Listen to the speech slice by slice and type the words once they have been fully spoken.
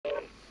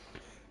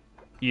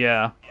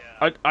Yeah.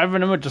 I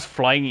remember just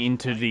flying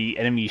into the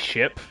enemy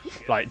ship,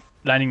 like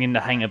landing in the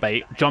hangar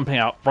bay, jumping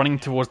out, running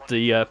towards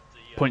the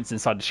points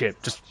inside the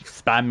ship, just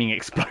spamming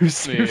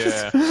explosives.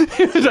 Yeah.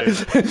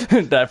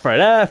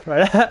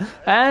 That,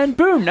 and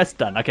boom, that's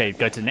done. Okay,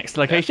 go to the next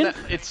location.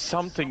 It's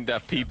something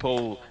that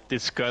people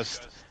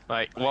discussed,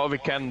 like what we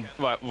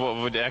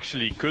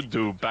actually could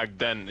do back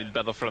then in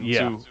Battlefront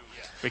 2.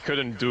 We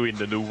couldn't do in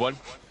the new one.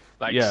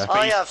 Like yeah.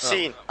 Oh yeah,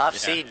 I've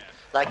seen.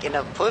 Like in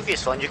a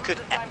previous one, you could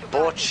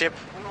board ship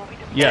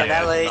in an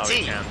LAT.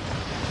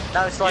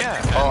 Now it's like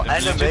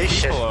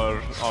animation. People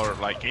are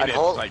like in it,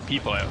 like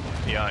people are.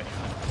 Yeah.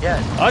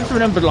 I just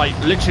remember like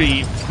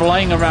literally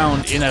flying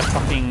around in a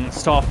fucking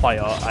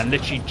starfighter and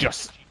literally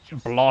just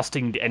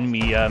blasting the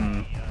enemy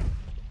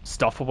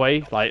stuff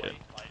away, like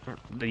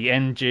the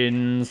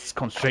engines,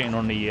 concentrating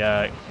on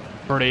the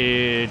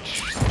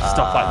bridge,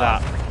 stuff like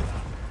that.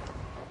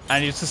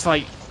 And it's just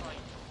like,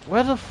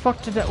 where the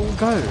fuck did it all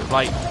go?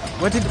 Like,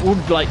 where did all,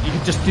 like, you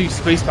could just do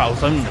space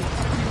battles only.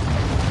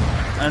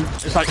 And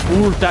it's like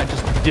all of that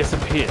just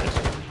disappeared.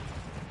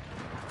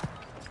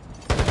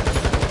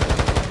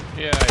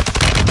 Yeah,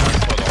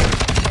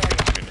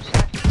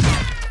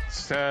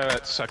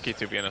 it's sucky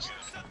to be honest.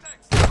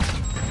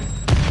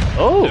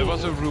 Oh! There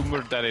was a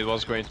rumor that it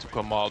was going to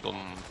come out on...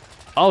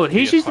 Oh,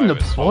 he's PS5 using the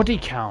as well. body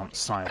count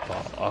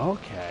sniper.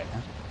 Okay.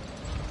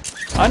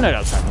 I know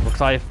that sniper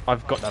because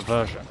I've got that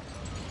version.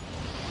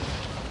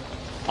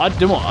 Wait,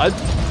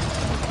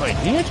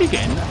 can you actually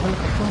get in that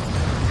helicopter?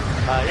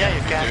 Yeah,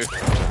 you can.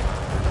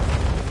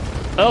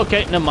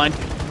 Okay, never mind.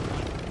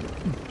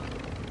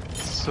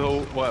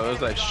 So, what was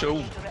that?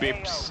 Show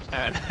bips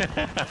and...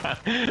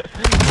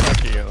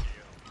 Fuck you.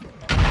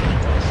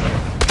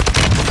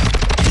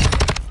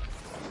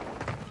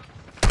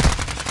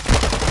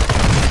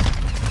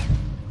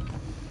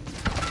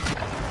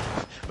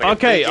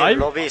 Okay, The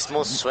lobby is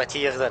more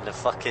sweatier than the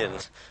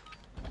fucking...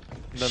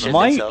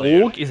 My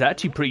org is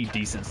actually pretty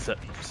decent set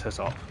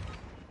up.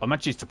 I'm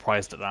actually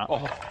surprised at that.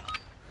 Oh.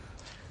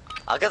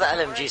 I got the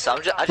LMG, so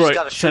I just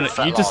gotta shoot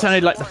Senna, you just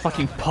sounded like the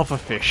fucking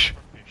pufferfish.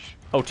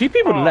 Oh, 2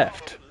 people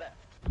left.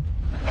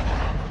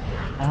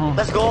 Oh.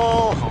 Let's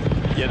go!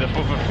 Yeah, the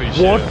pufferfish.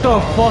 What the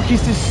fuck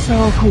is this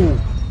circle?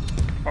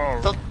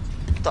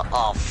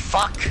 Oh,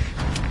 fuck!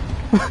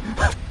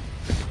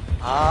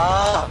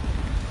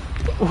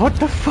 What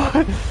the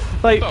fuck?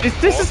 Like,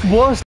 this is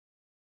worse.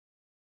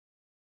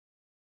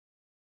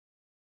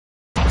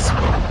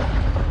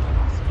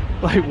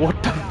 Like,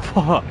 what the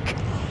fuck?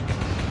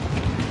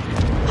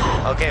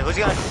 Okay, who's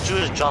gonna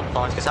choose drop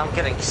points? Because I'm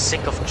getting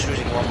sick of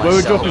choosing one myself. Where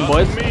we're dropping,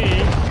 boys?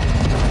 Me.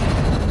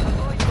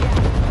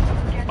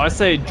 I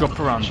say drop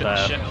around there.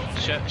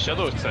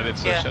 Shadow said it,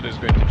 so Shadow's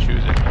going to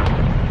choose it.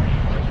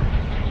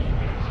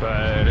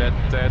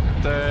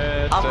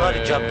 I'm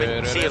already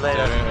jumping. See you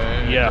later.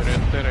 Yeah.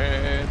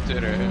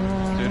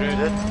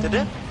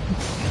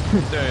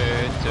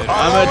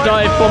 I'm gonna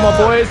dive for my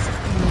boys.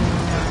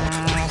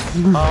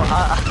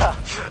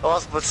 I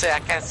was about to say I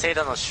can't say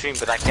that on stream,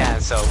 but I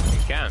can, so... You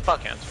can.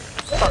 Fuck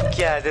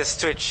yeah, this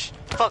Twitch.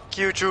 Fuck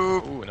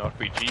YouTube. Ooh, an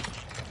RPG.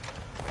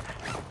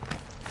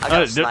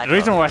 The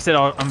reason why I said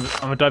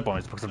I'm a dive bomber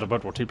is because of the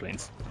World War II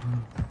planes.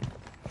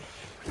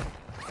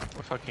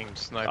 A fucking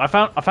sniper. I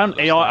found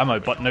AR ammo,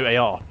 but no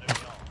AR.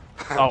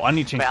 Oh, I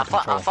need to change the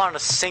control. I found a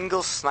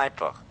single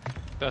sniper.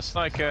 That's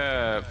like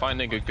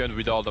finding a gun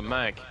with all the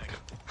mag.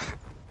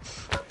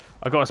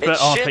 I got a spare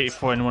R plate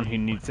for anyone who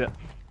needs it.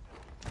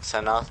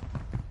 Senna.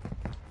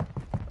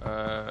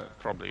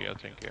 Probably, I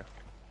think, yeah.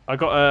 I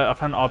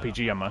found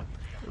RPG ammo.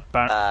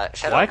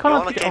 Shadow, why can't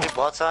I pick get it the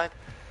bot side?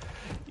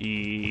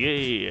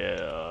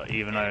 Yeah,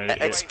 even though...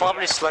 It's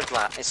probably slug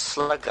ground. It's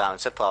slug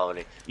ground, so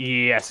probably.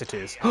 Yes, it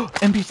is.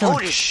 MP7.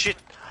 Holy shit!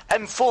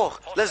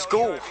 M4! Let's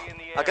go!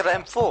 I got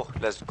an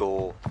M4. Let's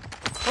go.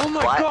 Oh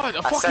my god,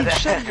 a fucking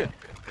shotgun!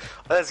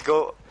 Let's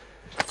go.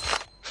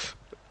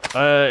 Who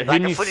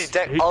like needs, a fully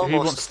deck, who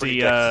almost wants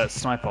fully the decked.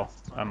 sniper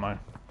ammo?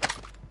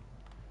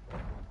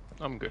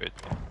 I'm good.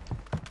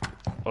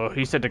 Oh,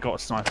 he said they got a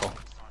sniper.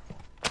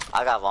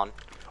 I got one.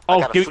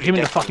 Oh, give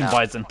me the fucking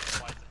Bison.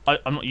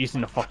 I'm not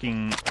using the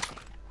fucking...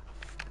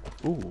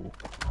 Ooh.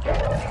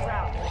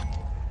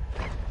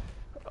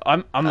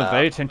 I'm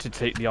very tempted to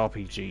take the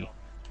RPG.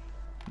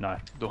 No.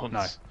 Don't.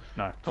 No.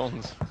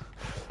 Don't.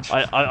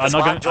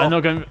 I'm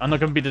not going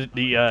to be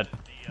the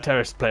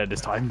terrorist player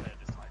this time.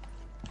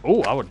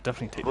 Oh, I would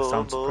definitely take the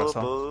sound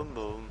suppressor. Boom,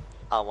 boom.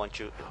 I want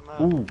you.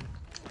 Ooh.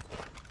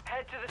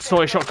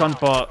 Sorry, shotgun,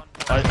 but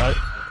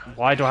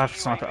why do I have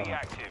sniper ammo?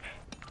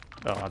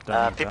 Oh, I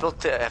don't people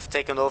have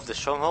taken over the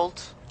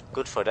stronghold.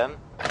 Good for them.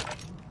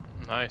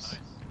 Nice.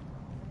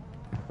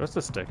 Where's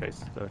the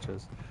staircase? There it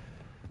is.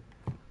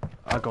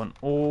 I got an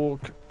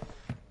orc.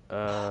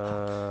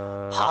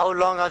 How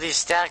long are these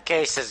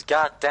staircases?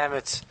 God damn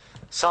it!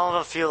 Some of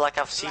them feel like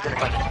I've seen them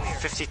like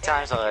 50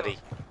 times already.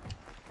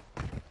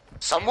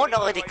 Someone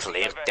already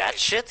cleared that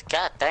shit?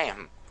 God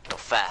damn! So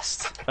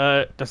fast.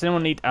 Does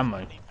anyone need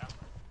ammo?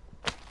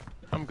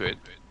 I'm good.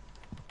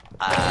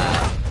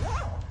 I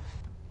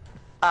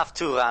have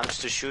 2 rounds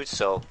to shoot,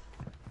 so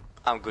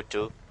I'm good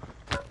too.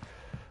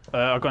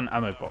 I got an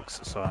ammo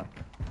box, so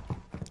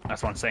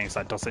that's what I'm saying. It's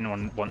like, does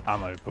anyone want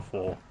ammo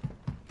before?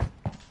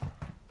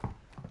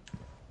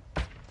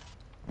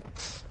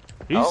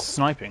 Who's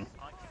sniping?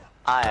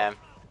 I am.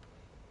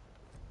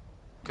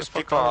 Because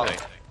people are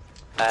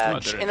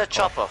in a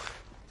chopper.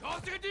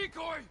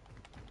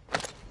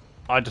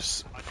 I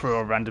just threw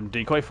a random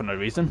decoy for no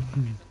reason.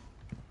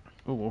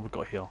 Oh, what we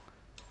got here?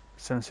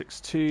 Senna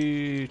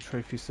 6.2,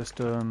 trophy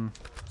system,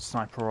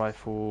 sniper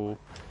rifle.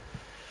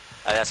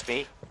 That's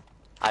me.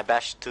 I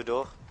bashed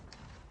 2-door.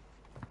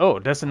 Oh,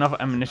 there's another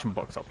ammunition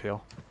box up here.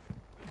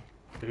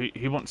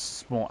 He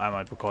wants more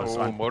ammo because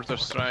mortar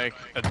strike,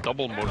 a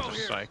double mortar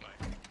strike.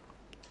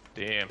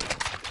 Damn.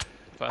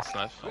 Fast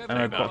enough.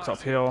 ammo box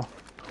up here.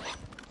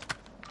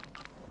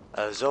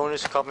 A zone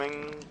is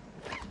coming.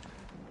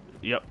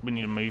 Yep, we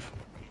need to move.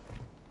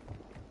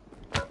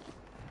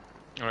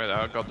 Alright,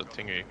 I got the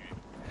thingy.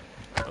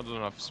 I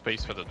don't have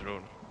space for the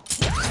drone.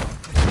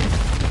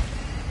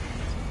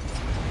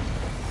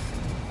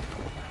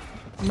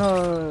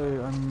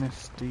 No, I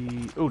missed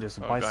the. Oh, there's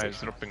a bicycle.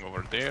 Guys dropping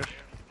over there.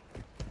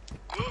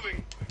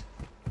 Moving.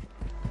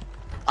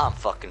 I'm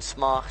fucking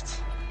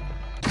smart.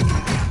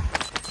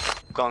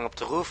 Going up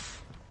the roof.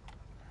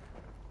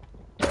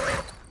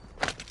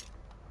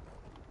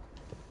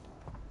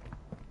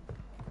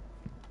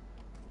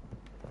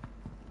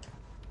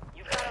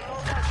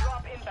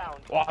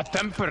 Oh,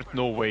 tempered,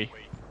 no way.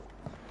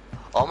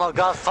 Oh my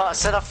god,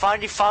 Senna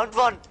finally found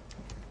one!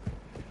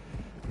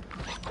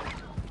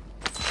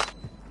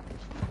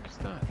 What's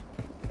that?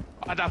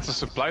 Ah, that's a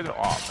supply drop.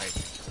 Oh, mate.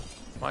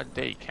 My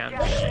day can't be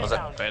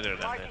better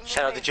than this.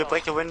 Shadow, did you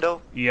break the window?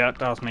 Yeah,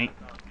 that was me.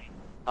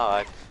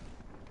 Alright.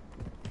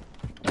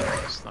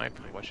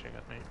 Sniper watching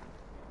at me.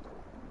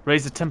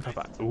 Raise the temper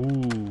back.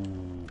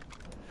 Ooh.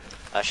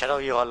 Shadow,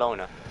 you're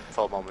alone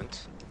for a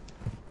moment.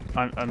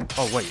 I'm.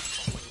 Oh wait,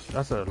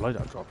 that's a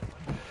loadout drop.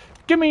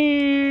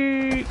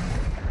 Gimme!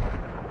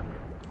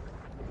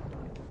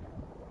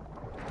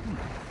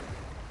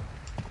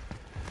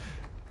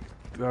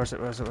 Where is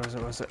it? Where is it? Where is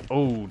it? Where is it?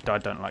 Oh, I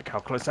don't like how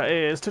close that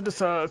is to the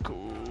circle.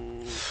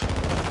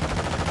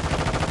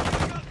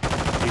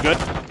 You good?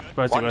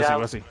 Where's he? Where's he?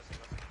 Where's he?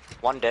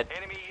 One dead.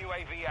 Enemy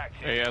UAV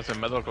active. He has a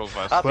medical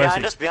vest. Ah, Where is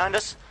behind he? us, behind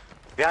us.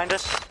 Behind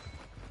us.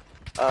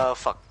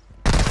 Fuck.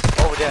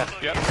 Over there.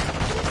 Yep.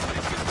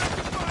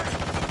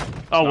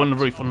 Oh, on the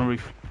roof, on the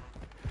roof.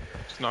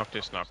 It's knocked,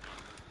 it's knocked.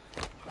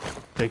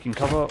 Taking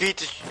cover.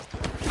 Beat,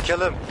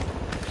 kill him.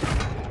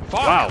 Fuck!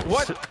 Wow.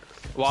 What?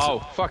 Wow,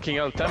 fucking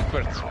hell,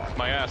 tempered.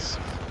 My ass.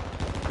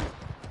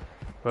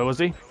 Where was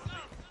he?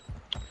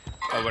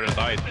 I would have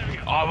died.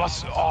 Oh, I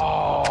was.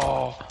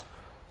 Oh!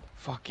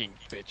 Fucking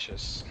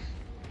bitches.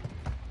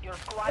 Your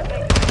squad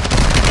mate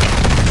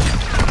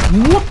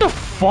What the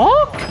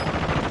fuck?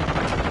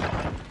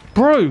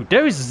 Bro,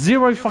 there is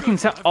zero fucking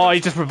sound. Oh,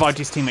 he just revived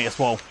his teammate as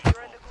well.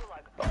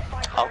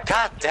 Oh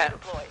god damn.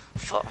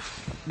 Fuck.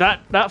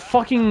 That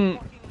fucking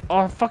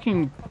our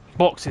fucking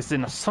box is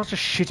in such a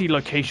shitty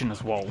location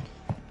as well.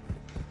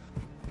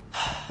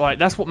 Like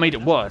that's what made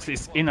it worse.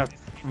 It's in a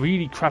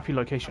really crappy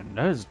location.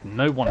 There's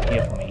no one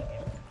here for me.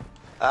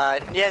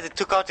 Yeah, they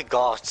took out the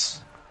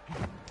guards.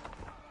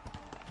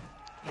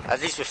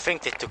 At least we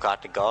think they took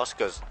out the guards,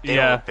 because they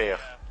don't appear.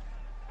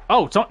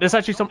 Oh, there's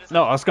actually some.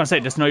 No, I was gonna say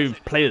there's no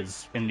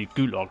players in the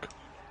gulag,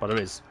 but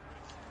there is.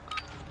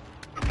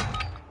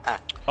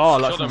 Oh,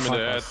 Shot him in the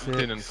head, 5.6.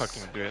 didn't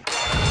fucking do it.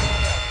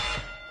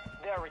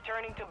 they are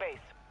returning to base.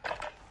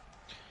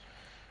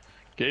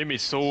 Game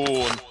is so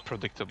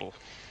unpredictable.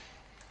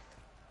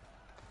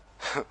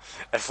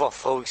 Everyone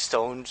throwing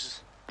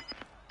stones.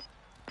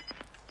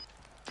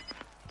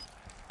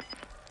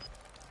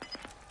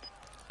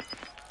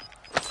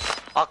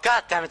 Oh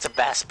god damn, it's a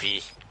bass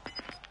bee.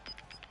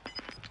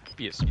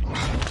 Yes.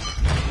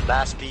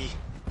 Bass bee.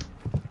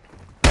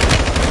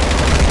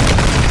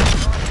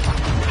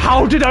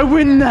 How did I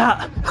win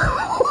that?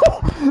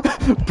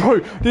 Bro,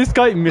 this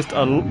guy must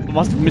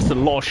have missed a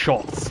lot of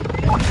shots.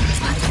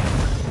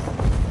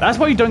 That's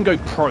why you don't go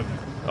pro.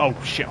 Oh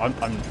shit, I'm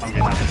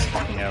getting out of this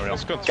fucking area.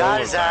 Let's go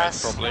Guy's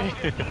ass. probably.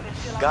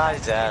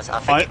 Guy's ass. I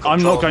think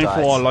I'm not going dies.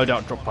 for a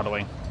loadout drop, by the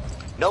way.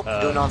 Nope,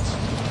 do not.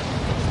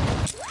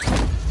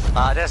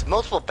 There's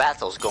multiple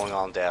battles going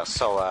on there,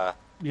 so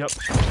Yep.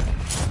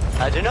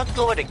 do not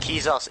go where the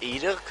keys are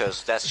either,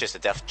 because that's just a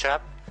death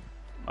trap.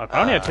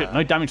 Apparently I took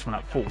no damage from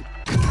that fall.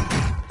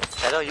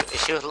 Shadow,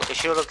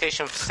 is your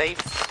location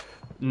safe?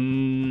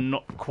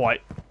 Not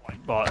quite,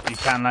 but you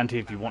can land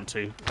here if you want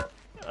to.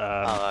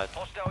 Alright.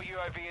 Hostile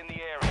UAV in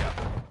the area.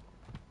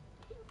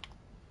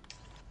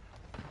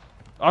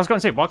 I was going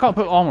to say, why can't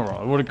I put armor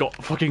on? I would have got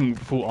fucking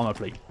full armor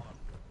plate.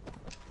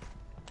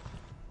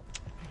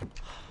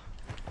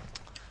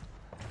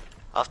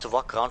 I have to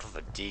walk around with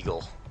a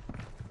deagle.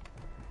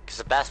 Because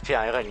the bass P,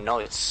 I already know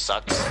it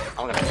sucks.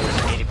 I'm gonna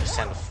lose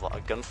 80% of a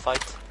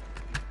gunfight.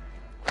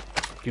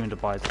 Give me the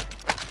bison.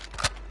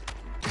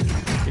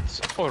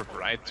 It's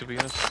alright to be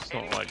honest, it's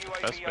not like the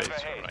best, but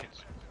it's alright.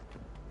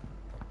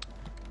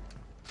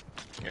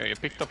 Yeah, you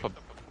picked up a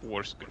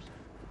worse gun.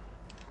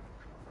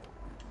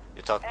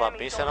 You talk about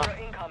me, Senna?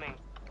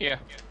 Yeah.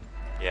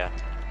 Yeah.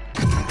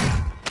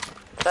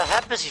 That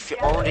happens if you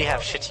only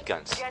have shitty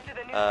guns.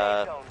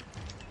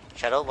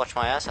 Shadow, watch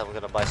my ass, I'm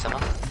gonna buy Senna.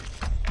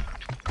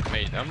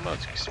 Mate, I'm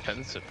not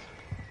expensive.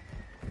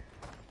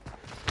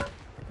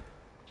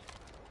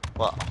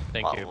 Well,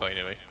 Thank you, by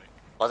the way.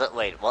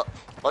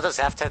 What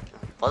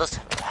does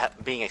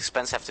being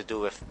expensive have to do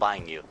with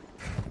buying you?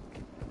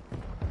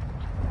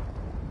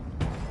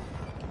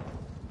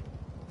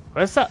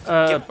 Where's that?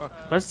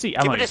 Where's the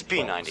ammo? Give me this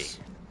P90.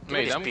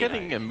 Mate, I'm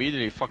getting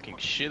immediately fucking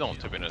shit on,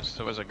 to be honest.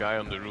 There was a guy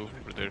on the roof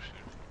over there.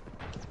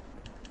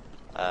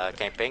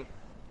 Can you ping?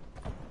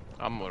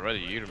 I'm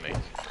already here, mate.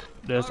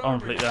 There's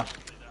armor plate there.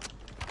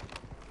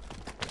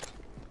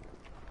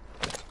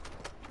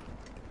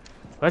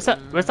 Where's that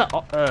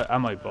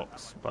ammo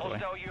box, by the way?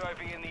 Hostile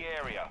UAV in the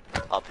area.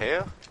 Up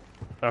here?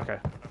 Okay.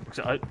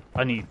 Because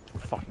I need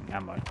fucking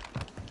ammo.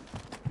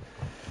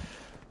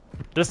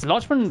 Does the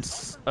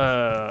Larchman's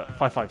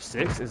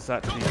 5.56 is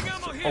actually...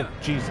 Oh,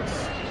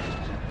 Jesus.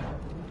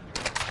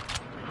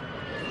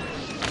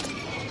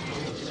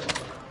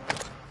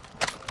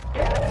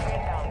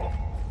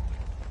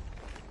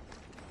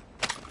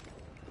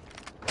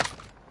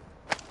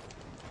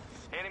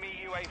 Enemy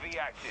UAV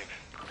active.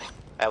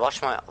 Hey,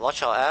 watch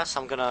our ass,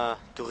 I'm gonna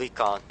do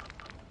recon.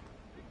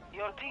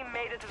 Your team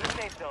made it to the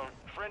safe zone.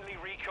 Friendly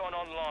recon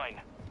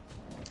online.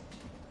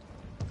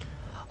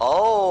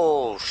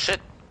 Oh,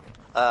 shit.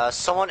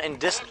 Someone in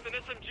this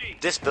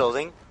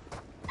building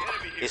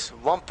is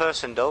one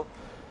person though.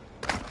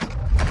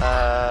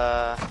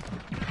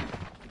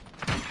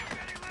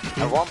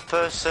 And one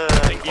person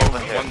over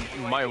here.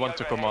 One might want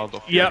to come out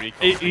of Yeah, your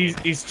recon.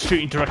 he's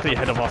shooting directly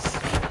ahead of us.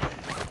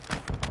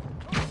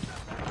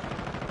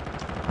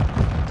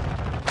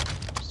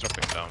 He's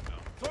dropping down.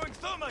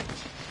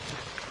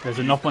 There's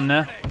a knock one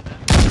there.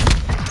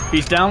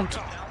 He's down.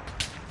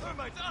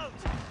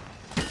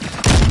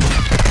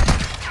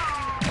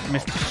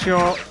 Missed the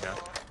shot.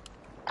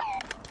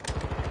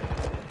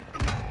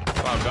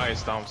 Wow,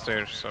 guys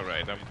downstairs.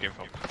 Alright, I'm give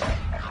up.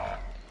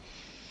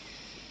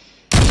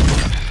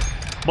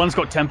 One's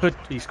got tempered.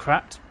 He's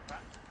cracked.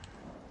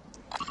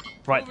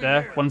 Right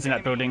there. One's in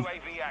that building.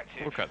 UAV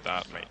active. Look at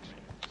that, mate.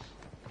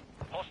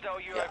 Hostile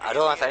UAV Yeah, I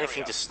don't have in the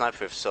anything area. to snipe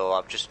with, so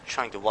I'm just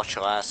trying to watch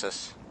our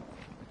asses.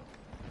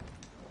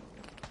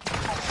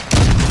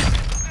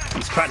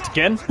 He's cracked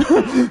again. Gas is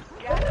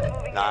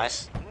moving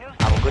Nice. in. New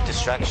I'm a good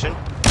distraction.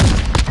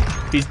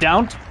 He's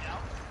downed.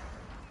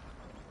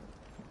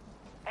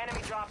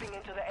 enemy dropping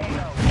into the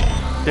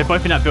AO. They're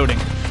both in that building.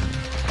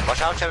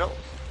 Watch out, Shadow.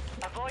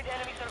 Avoid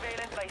enemy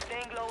surveillance by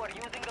staying low or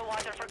using the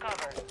water for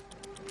cover.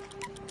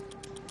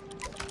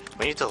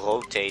 We need to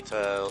rotate.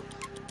 Shadow,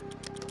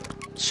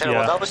 Yeah.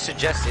 what I would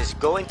suggest is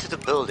go into the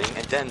building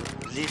and then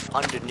leave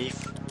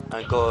underneath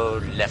and go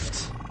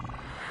left.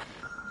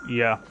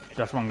 Yeah,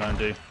 that's what I'm gonna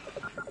do.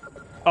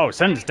 Oh,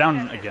 Senna's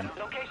down again.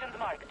 Locations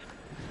marked.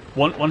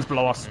 One's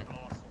below us.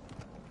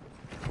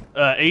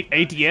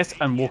 ADS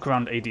and walk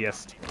around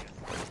ADS.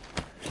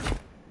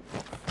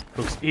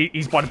 Looks,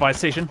 he's by the buy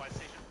station.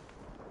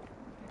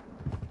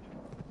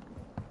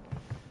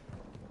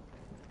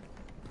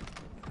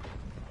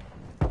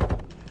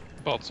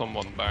 Bought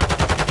someone back.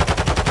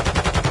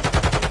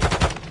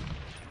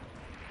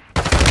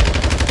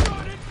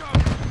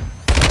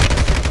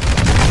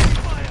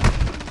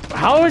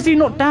 How is he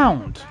not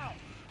downed?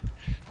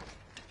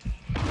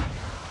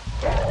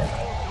 Enemy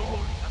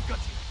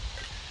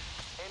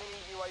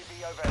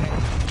UAV overhead.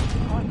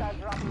 Hostiles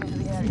dropping into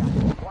the area.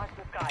 Watch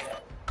the sky.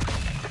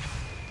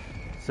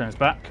 Senna's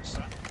back.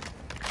 So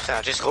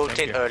I just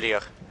rotate you.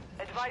 earlier.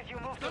 Advise you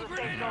move to the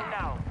safe zone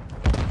now.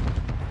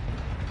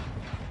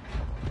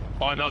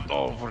 Oh, not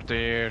over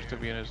there, to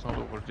be honest, not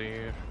over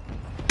there.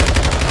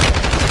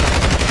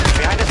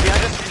 Behind us,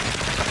 behind us.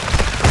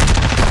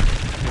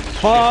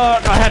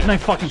 Fuck! I had no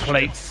fucking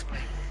plates.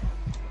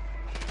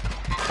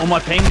 On my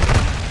ping.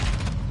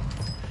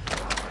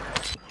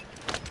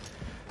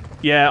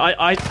 Yeah,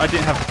 I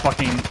didn't have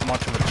fucking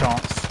much of a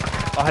chance.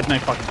 I had no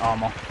fucking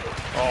armor.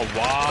 Oh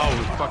wow,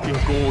 fucking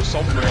go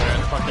somewhere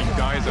and fucking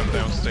guys are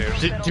downstairs.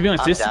 To be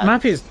honest, I'm this dead.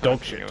 map is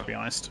dog shit, to be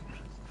honest.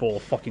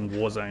 For fucking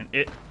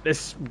Warzone.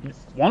 There's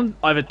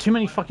either too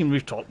many fucking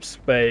rooftops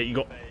where you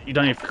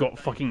don't even got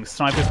fucking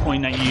snipers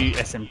pointing at you,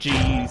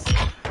 SMGs.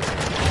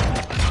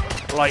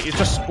 Like, it's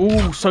just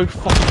all so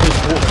fucking close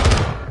quarter.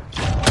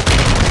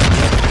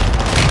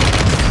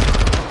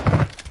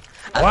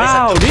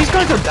 Wow, these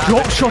guys are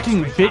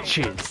drop-shotting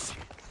bitches.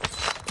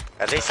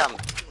 At least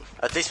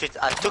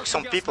I took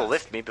some people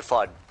with me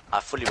before I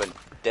fully went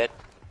dead.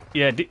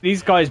 Yeah,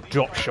 these guys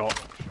drop shot.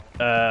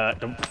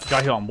 The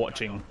guy who I'm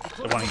watching,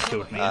 the one who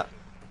killed me.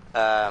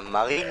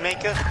 Marine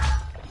Maker.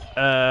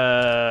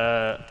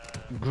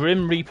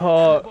 Grim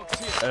Reaper,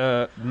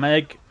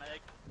 Meg,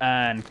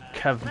 and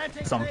Kev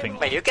something.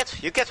 Man, you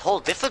get whole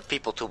different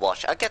people to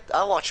watch.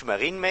 I watch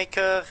Marine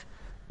Maker.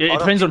 It other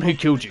depends on who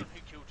people. killed you.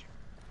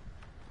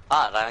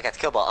 Then I get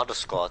killed by other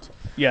squad.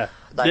 Yeah,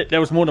 Like- there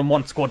was more than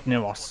one squad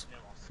near us.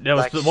 There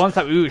was Like- the ones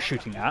that we were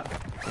shooting at,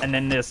 and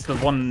then there's the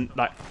one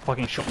that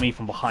fucking shot me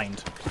from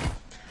behind.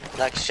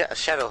 Like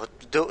Shadow,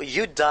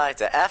 you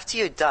died. After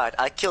you died,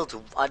 I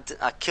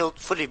killed,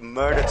 fully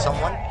murdered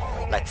someone,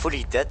 like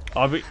fully dead.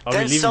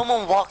 Then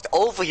someone walked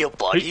over your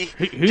body,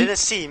 who? didn't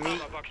see me.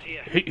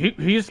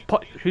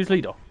 Who's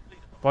leader?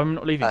 Why am I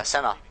not leaving?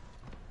 Senna.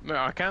 No,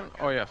 I can't.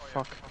 Oh yeah,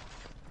 fuck.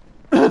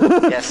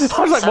 Yes.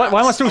 I was like, why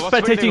am I still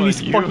spectating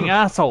these you. fucking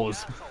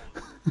assholes?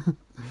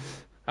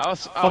 I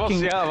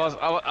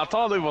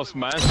thought it was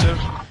Mansur.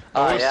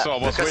 Yeah, so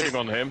I was because waiting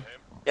on him.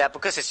 Yeah,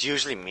 because it's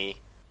usually me.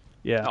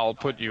 Yeah. I'll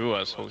put you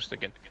as host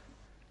again.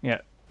 Yeah.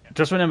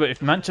 Just remember,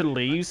 if Mancha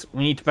leaves,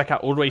 we need to back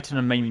out all the way to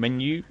the main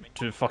menu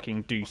to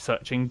fucking do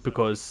searching,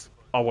 because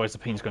otherwise the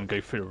ping's going to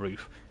go through the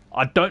roof.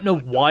 I don't know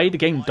why the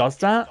game does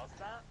that,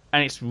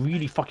 and it's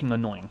really fucking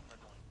annoying.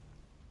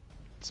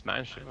 It's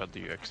Mansur, what do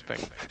you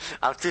expect?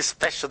 I'm too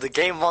special, the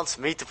game wants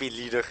me to be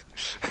leader.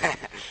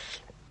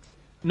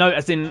 No,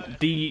 as in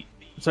the...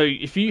 So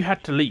if you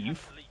had to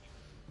leave,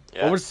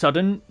 all of a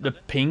sudden the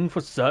ping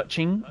for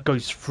searching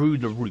goes through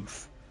the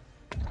roof.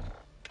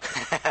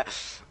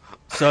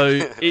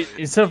 So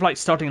instead of like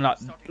starting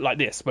like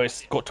this, where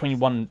it's got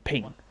 21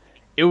 ping,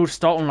 it will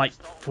start on like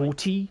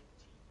 40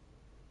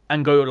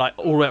 and go like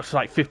all the way up to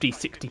like 50,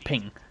 60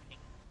 ping.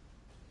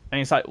 And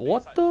it's like,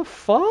 what the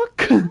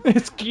fuck?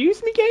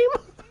 Excuse me, game?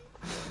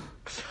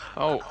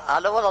 Oh.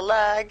 I don't want to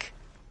lag.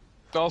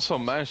 Also,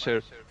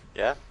 Mansur.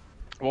 Yeah?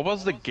 What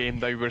was the game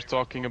that we were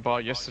talking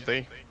about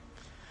yesterday?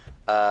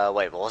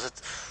 Wait, what was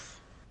it?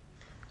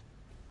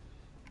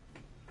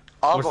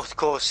 Almost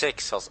Core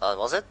 6,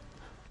 was it?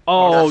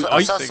 Oh,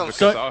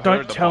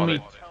 don't tell me.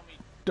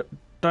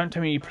 Don't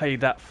tell me you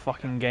played that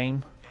fucking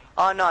game.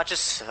 Oh no, I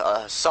just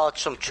saw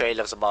some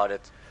trailers about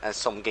it and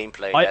some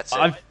gameplay.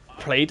 I've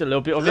played a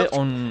little bit of it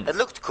on. It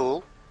looked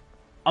cool.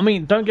 I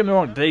mean, don't get me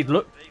wrong, they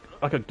look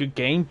like a good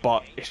game,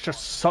 but it's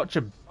just such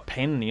a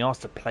pain in the ass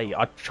to play.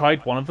 I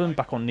tried one of them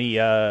back on the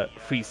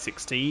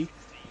 360,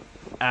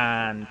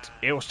 and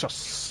it was just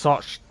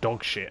such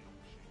dog shit.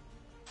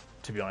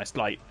 To be honest,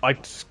 like, I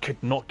just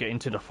could not get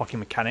into the fucking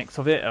mechanics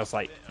of it. I was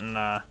like,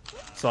 nah.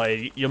 So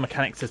your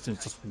mechanic system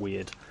is just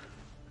weird.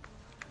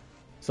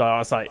 So I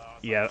was like,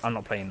 yeah, I'm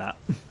not playing that.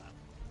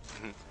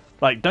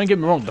 Like, don't get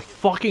me wrong, the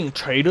fucking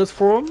trailers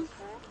for them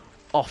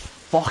are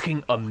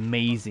fucking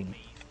amazing.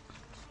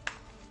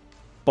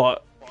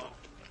 But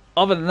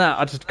other than that,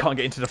 I just can't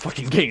get into the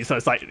fucking game. So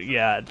it's like,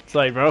 yeah,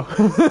 sorry, bro.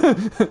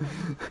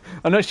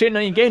 I'm not shitting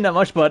on your game that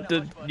much, but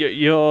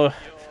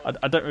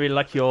I don't really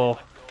like your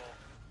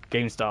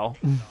game style.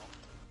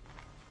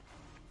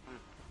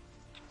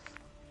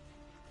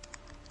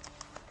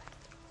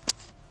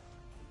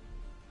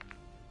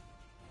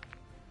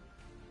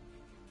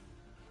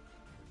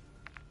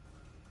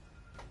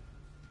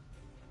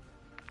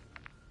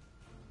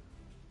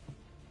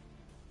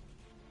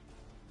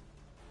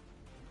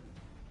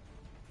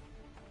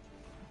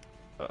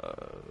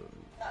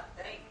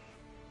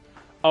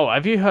 Oh,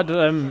 have you heard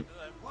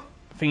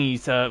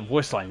thingy's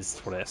voice lines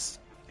for this?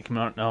 The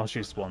Command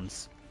Archer's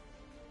ones.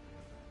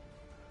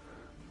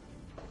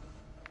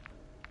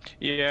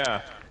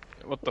 Yeah.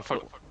 What the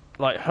fuck?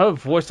 Like, her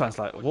voice line's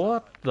like,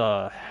 what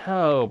the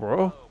hell,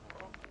 bro?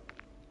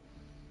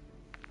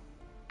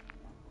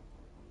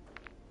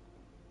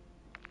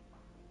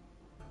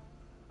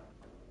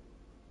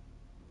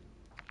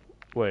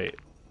 Wait.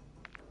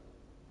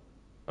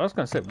 I was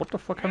gonna say, what the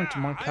fuck happened to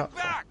my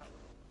character?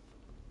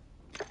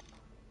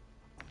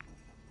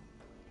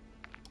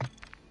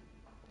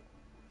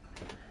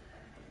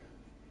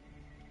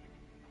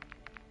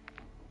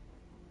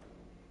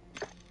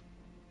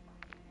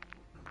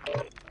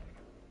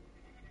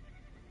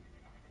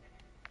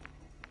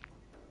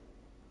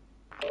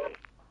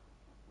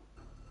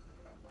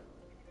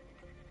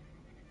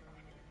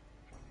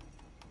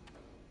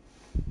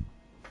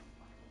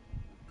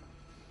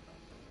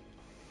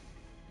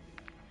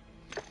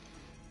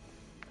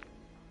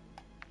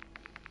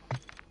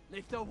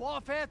 Leave the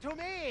warfare to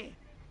me!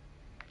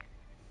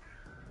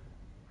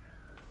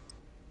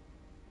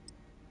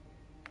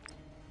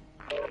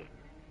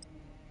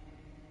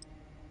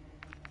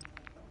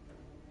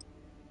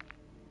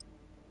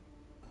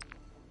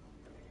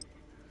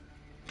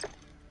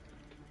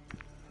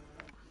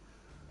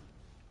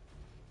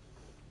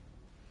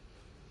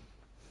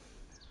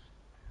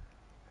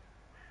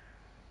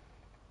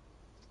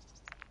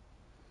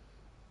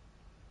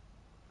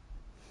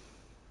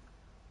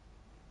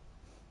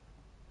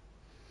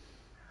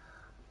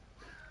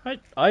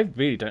 I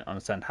really don't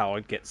understand how I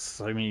get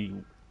so many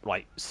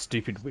like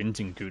stupid wins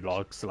in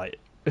gulags. Like,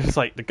 it's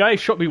like the guy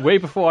shot me way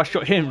before I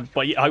shot him,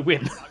 but yet I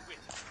win.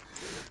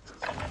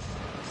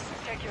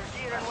 Check your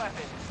gear and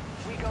weapons.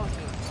 We go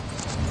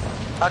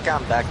to. Okay,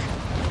 I'm back.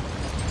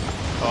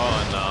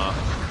 Oh no.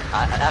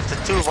 After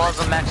 2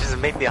 Warzone matches, it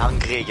made me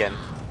hungry again.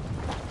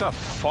 What the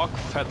fuck,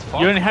 fat fuck?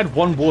 You only had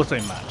one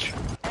Warzone match.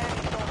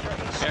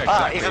 Yeah,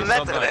 exactly. Even It's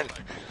better not then.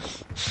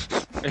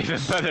 like... Even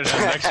better,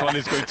 the next one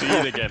is going to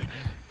eat again.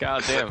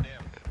 God damn.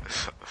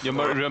 You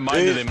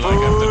reminded him like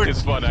after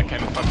this one I can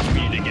fucking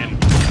eat again.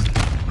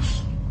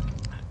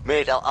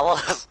 Mate, I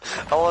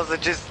was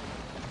just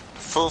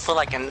full for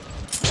like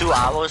 2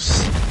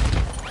 hours,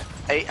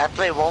 I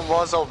play one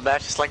Warzone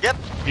match, it's like, yep.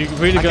 You're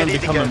really I going can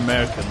to become eat again.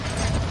 American.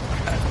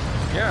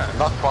 Yeah.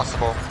 Not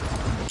possible.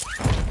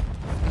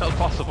 Not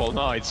possible.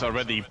 No, it's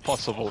already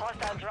possible.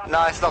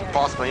 No, it's not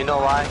possible. You know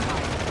why?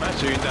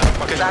 Imagine that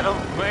fucking...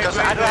 Because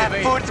I don't have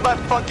food in my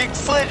fucking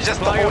fridge. That's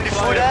the only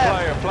food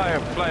I have.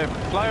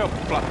 Fly up.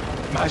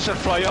 I said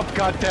fly up,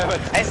 goddammit.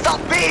 It's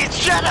not me, it's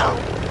Shadow!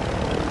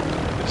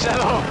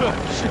 Shadow!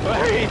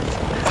 Wait!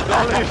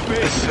 Don't leave me!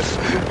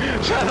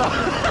 Shadow!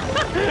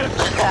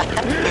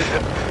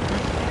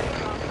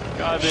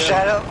 God damn.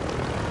 Shadow!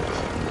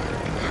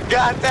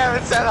 God damn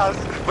it, Shadow!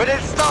 But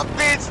it's not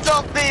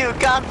me, you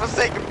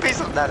godforsaken piece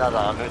of... No.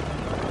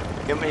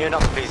 You're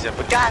not a piece of...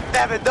 But god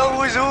damn it, know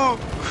who's who!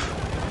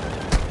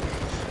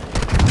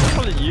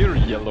 Well, you're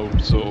yellow,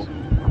 so...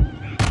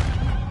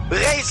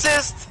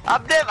 Racist!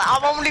 I'm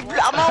always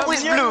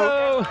blue!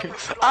 Yellow.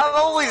 I'm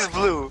always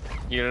blue!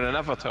 You're an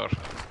avatar.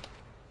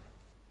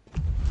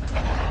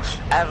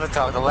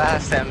 Avatar, the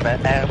last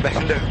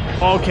airbender.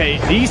 Okay,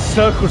 these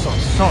circles are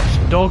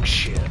such dog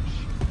shit.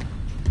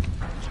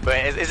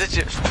 Wait, is it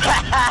just...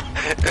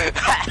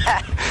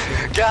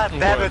 God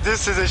damn it,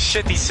 this is a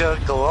shitty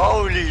circle,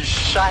 holy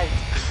shite!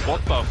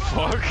 What the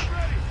fuck?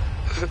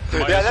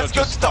 Yeah, let's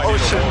go to the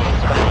ocean!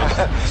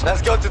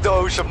 Let's go to the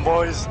ocean,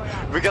 boys!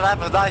 We're gonna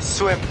have a nice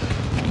swim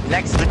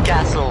next to the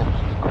castle.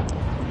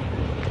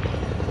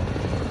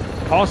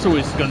 Castle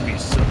is gonna be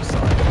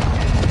suicide.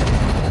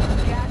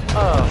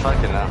 Oh,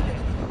 fucking hell.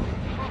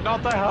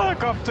 Not the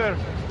helicopter!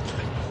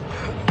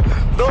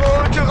 No,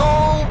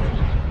 Jerome!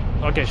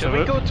 Okay, Shall so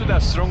we go to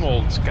that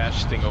stronghold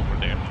cache thing over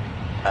there?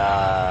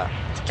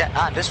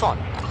 This one.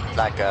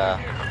 Like,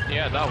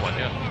 Yeah, that one,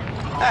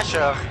 yeah.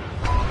 sure.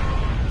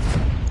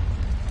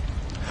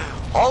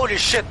 Holy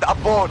shit,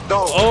 I'm bored,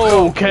 no.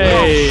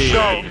 Okay.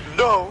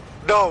 No,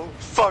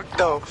 fuck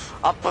no.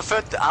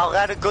 I'll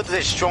rather go to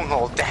the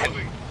stronghold then.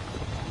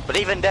 But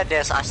even then,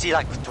 I see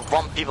like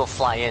one people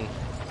fly in.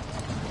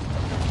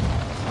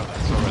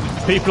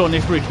 people on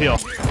this rig here.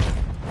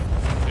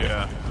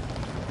 Yeah.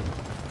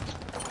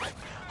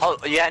 Oh,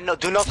 yeah, no,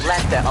 do not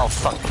land there. Oh,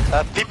 fuck.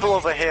 People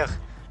over here.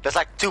 There's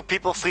like 2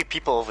 people, 3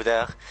 people over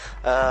there.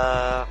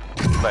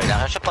 Wait,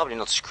 I should probably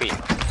not scream.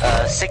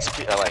 6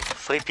 people, wait,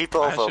 3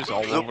 people over Ashes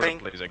all blue over the ping.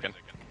 place again.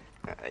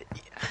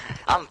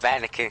 I'm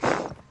panicking.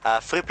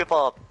 3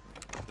 people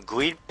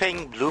green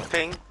ping, blue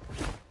ping.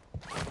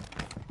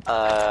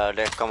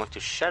 They're coming to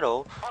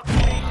shadow.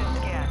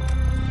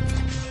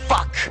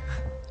 Fuck!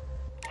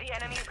 The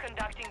enemy is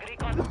conducting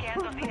recon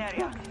scans of the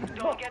area.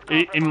 Don't get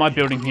In my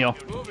building here.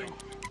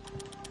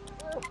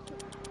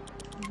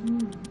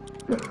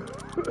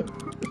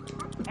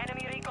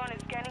 Enemy recon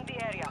is scanning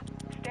the area.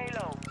 Stay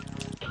low.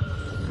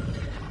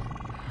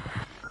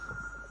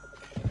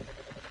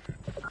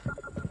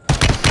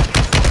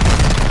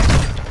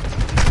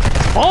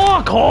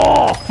 Fuck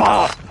off!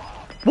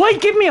 Why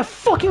give me a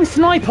fucking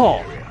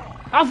sniper?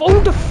 Out of all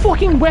the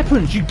fucking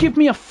weapons, you give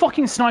me a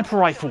fucking sniper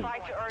rifle.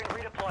 Fight to earn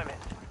redeployment.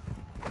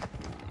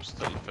 I'm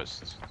still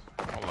pissed.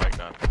 I don't like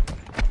that.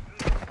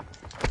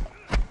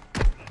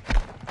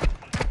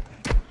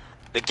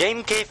 The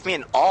game gave me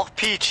an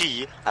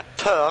RPG, a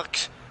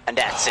perk, and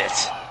that's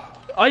it.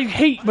 I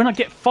hate when I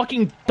get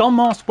fucking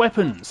dumbass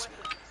weapons.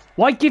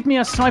 Why give me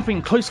a sniper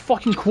in close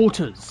fucking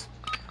quarters?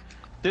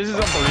 This is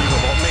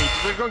unbelievable, mate.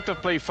 We're going to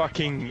play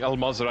fucking Al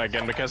Mazrah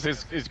again because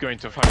this is going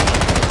to fucking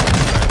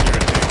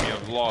irritate me a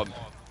lot.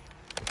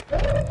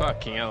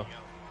 Fucking hell.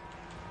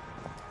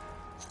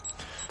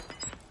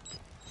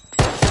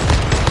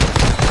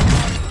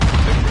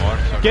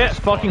 Get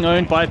fucking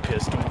owned by a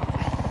pistol.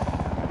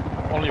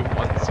 Only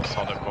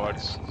 1,600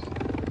 cards.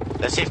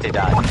 Let's see if they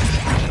die. Yeah.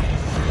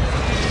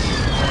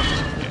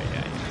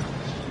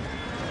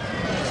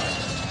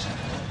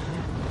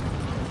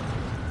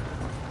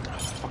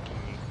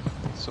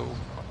 So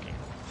fucking.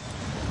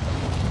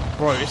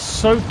 Bro, it's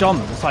so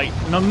dumb. It's like,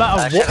 no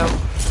matter what...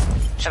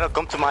 Shadow,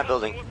 come to my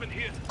building.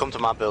 Come to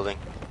my building,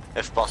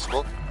 if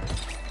possible.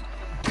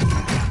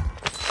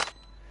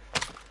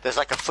 There's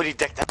like a fully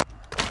decked...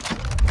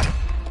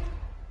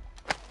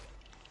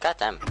 God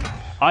damn.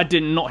 I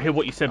did not hear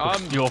what you said, but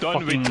I'm you're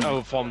done fucking... with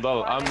El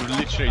Fondal. I'm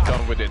literally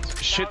done with it.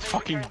 Shit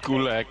fucking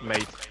gulag,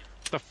 mate.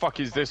 The fuck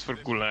is this for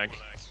gulag?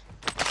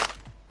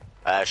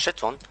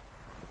 Shit one.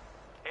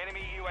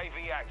 Enemy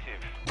UAV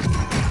active.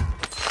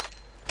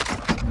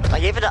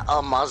 Like even the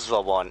Al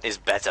Mazrah one is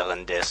better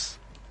than this.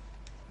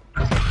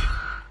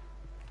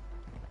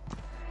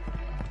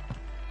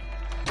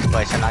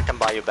 Wait, and I can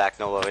buy you back,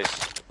 no worries.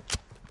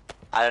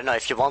 I don't know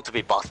if you want to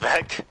be bought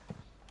back.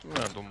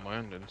 I don't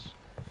mind it.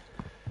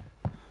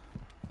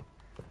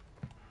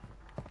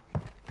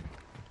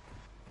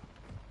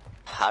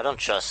 I don't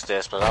trust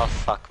this, but oh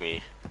fuck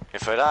me.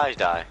 If I die, I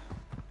die.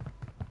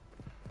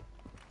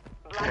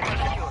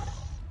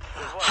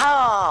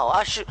 How?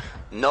 I should...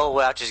 No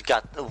way, I just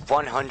got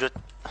 100...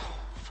 Oh,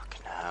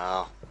 fucking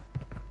hell.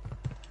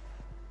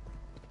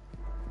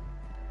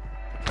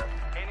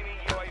 Enemy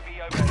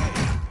UAV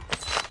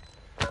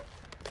overhead.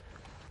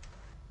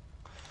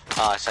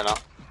 Ah, I no.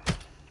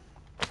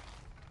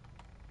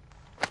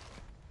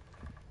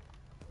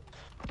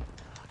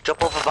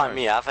 Jump over by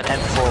me. I have an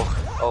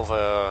M4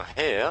 over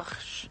here.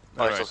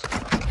 Oh, it's also,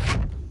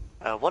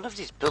 one of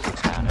these buildings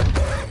had it.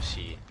 Let me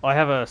see. I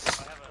have a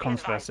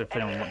comms if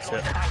anyone wants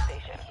it.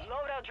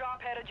 Loadout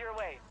drop headed your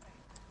way.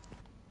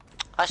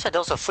 I said there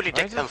was a fully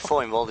decked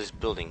M4 in all these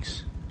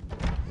buildings.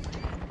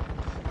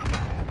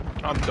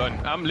 I'm done.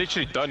 I'm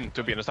literally done,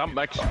 to be honest. I'm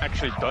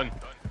actually done.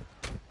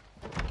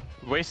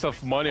 Waste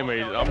of money,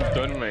 mate. I'm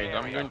done, mate.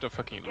 I'm going to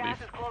fucking leave.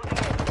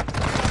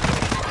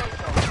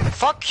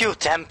 Fuck you,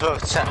 Temper.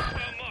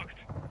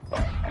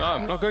 No,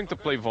 I'm not going to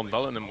play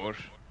Vandal anymore.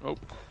 Oh.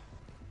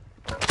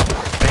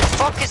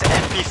 Fuck his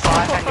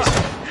MP5 and his...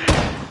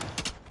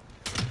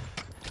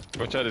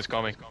 Watch out, it's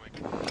coming.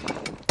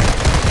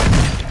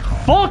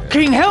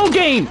 Fucking hell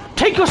game!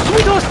 Take your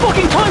sweet ass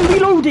fucking time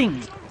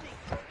reloading!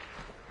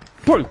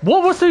 Bro,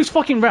 what was those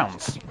fucking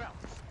rounds?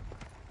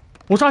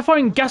 Was I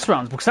firing gas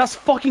rounds? Because that's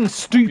fucking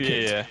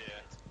stupid. Yeah.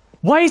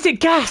 Why is it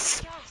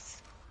gas?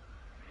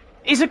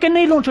 It's a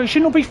grenade launcher, you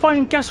should not be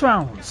firing gas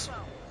rounds.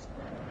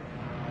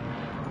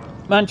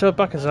 Mancha,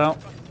 back us out.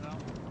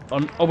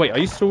 Oh wait, are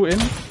you still in?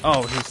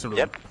 Oh, he's still in.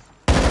 Yep.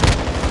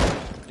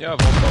 Yeah,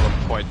 Vandal,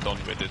 I'm quite done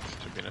with it,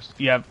 to be honest.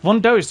 Yeah,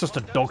 Vandal is just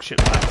a dog shit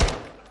man.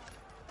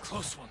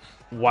 Close one.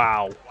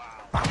 Wow.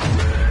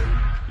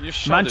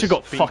 Mancha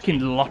got fucking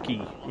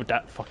lucky with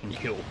that fucking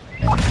kill.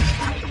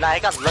 Nah, I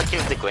got lucky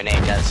with the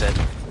grenade, that's it.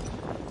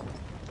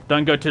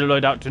 Don't go to the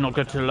loadout, do not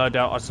go to the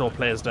loadout, I saw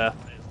players there.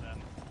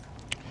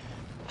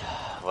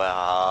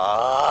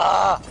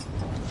 Well,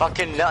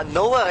 fucking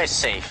nowhere is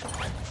safe.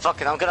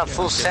 Fucking, I'm gonna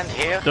full send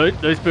here.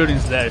 Those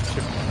buildings there,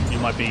 you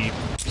might be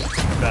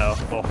better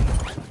off.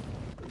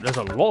 There's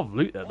a lot of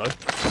loot there though.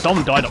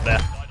 Someone died up there.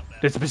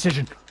 There's a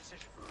precision.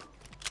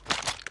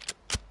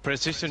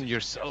 Precision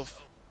yourself.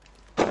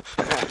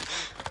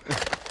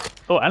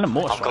 Oh, and a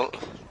mortar strike.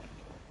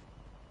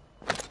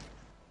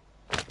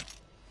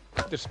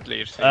 There's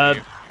players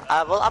here.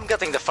 Well, I'm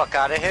getting the fuck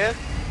out of here.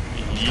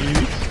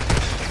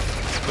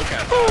 Look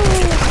at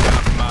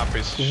that map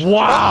is...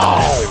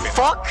 Wow!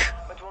 Fuck!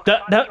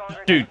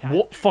 Dude,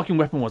 what fucking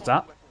weapon was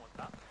that?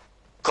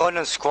 Gun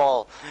and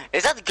Squall.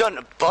 Is that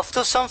gun buffed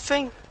or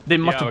something? They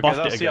must have buffed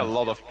it I see again. a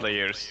lot of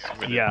players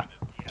with yeah.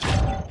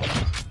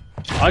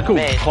 I call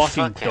Mate,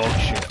 fucking fuck dog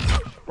shit,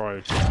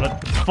 bro.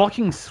 Like,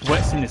 fucking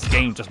sweats in this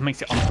game just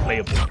makes it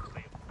unplayable.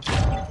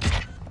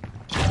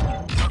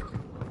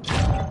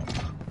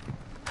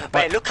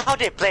 Wait, look how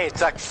they play.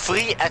 It's like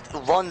 3 at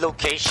one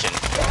location.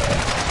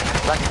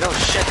 Like, no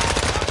shit.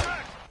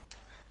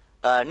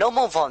 No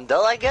more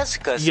Vandal, I guess,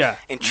 because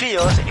in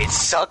trios it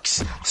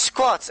sucks.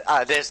 Squads,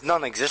 there's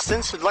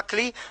non-existence,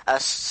 luckily.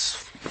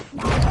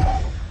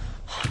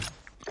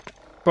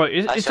 Bro,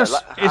 it's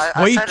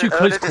way too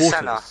close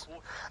quarters.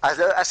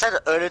 I said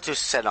it earlier to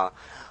Senna.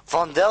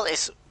 Vandal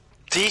is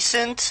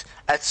decent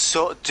at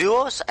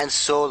duos and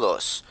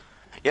solos.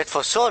 Yet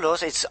for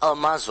solos, it's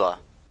mansur.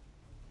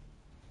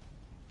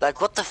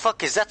 Like, what the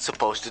fuck is that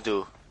supposed to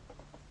do?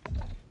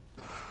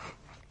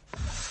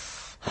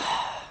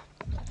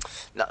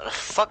 No,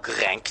 fuck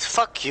ranked.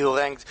 Fuck you,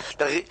 ranked.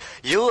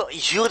 You're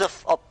the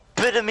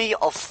epitome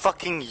of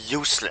fucking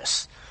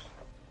useless.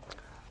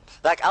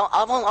 Like,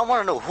 I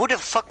want to know who the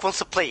fuck wants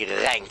to play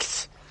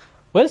ranked.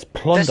 Where's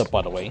Plunder,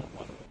 by the way?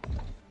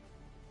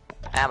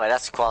 Ah, but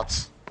that's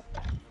quads.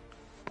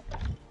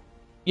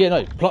 Yeah,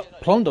 no,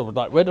 Plunder.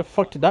 Like, where the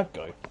fuck did that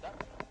go?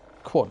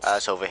 Quads.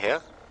 It's over here.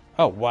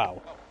 Oh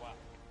wow.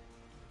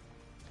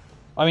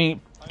 I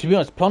mean, to be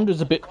honest,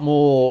 Plunder's a bit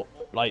more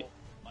like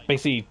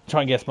basically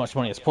try and get as much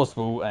money as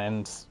possible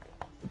and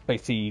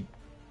basically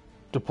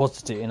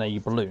deposit it in a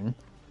balloon.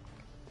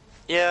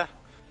 Yeah.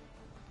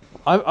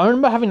 I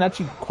remember having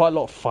actually quite a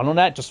lot of fun on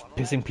that, just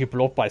pissing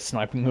people off by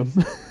sniping them.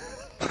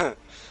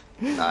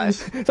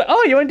 Nice. It's like,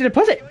 oh, you want to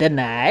deposit?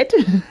 Denied.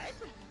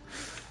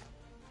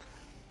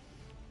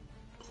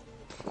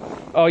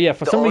 Oh yeah,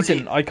 for some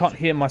reason I can't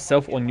hear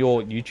myself on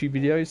your YouTube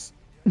videos.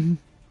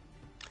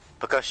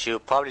 Because you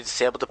probably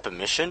disabled the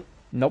permission?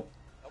 Nope.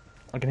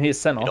 I can hear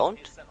Senna. You don't?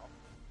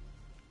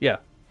 Yeah.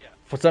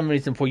 For some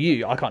reason for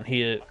you, I can't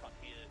hear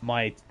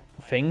my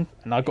thing,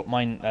 and I got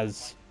mine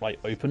as, like,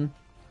 open.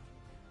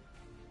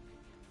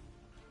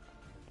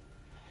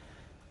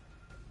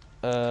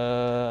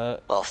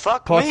 Well,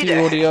 fuck Party me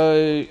then.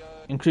 audio,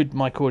 include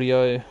mic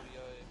audio,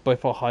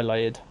 both are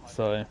highlighted,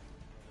 so...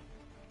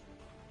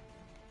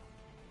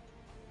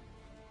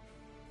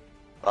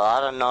 Well,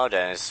 I don't know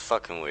then, it's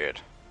fucking weird.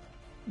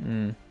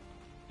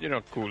 You're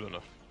not cool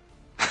enough.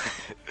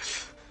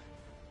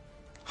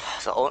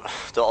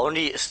 The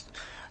only...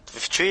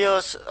 With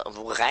trios,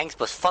 ranked,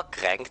 but fuck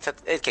ranked,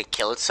 it can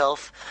kill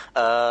itself.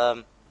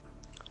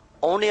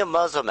 Only a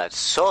mansur match.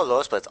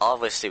 Solos, but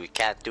obviously we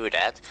can't do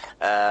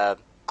that.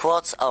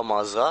 Quads are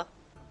mansur,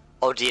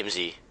 or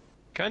DMZ.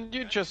 Can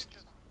you just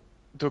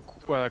do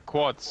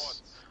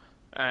quads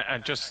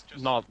and just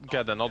not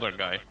get another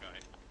guy?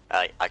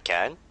 I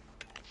can.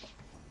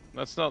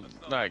 That's not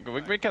like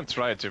we can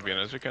try it, to be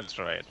honest. We can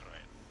try it.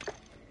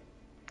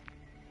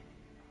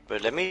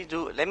 But let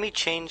me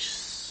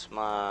change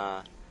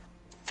my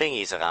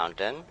thingies around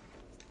then.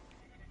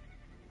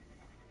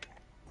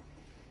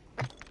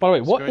 By the way,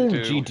 It's what going LMG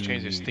to do you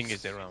change use? his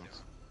thingies around.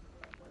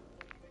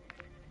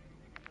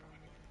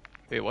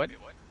 Wait, what?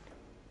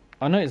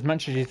 I know it's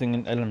Manchester using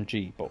an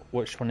LMG, but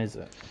which one is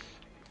it?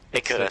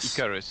 Icarus.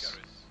 Icarus.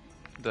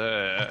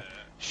 The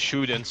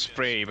shoot and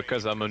spray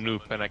because I'm a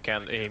noob and I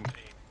can't aim.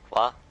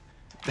 What?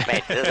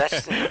 Mate,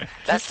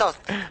 that's not...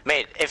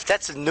 Mate, if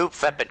that's a noob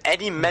weapon,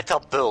 any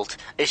meta build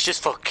is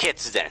just for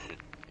kids then.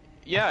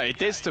 Yeah, it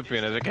is to be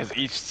honest, because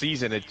each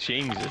season it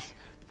changes.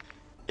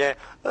 Yeah.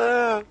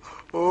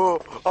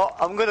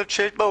 I'm gonna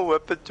change my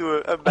weapon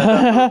to a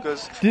meta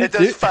because it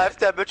does 5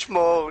 damage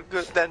more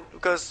than...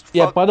 Because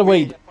Yeah, fuck by the me.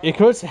 way,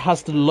 Icarus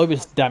has the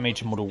lowest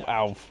damage model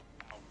out of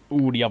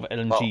all the other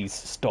LMGs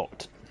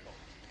stocked.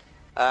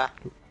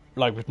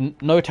 Like, with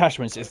no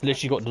attachments, it's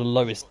literally got the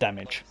lowest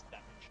damage.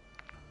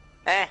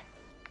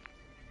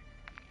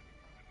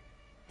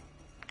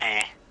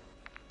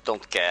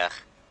 Don't care.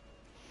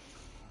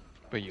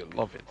 But you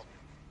love it.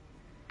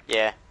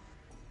 Yeah.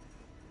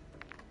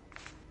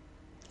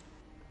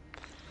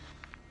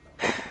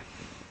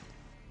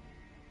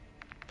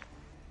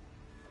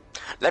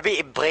 Let me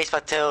embrace my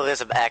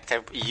terrorism act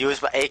and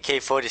use my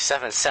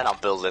AK-47 Senna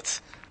build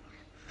it.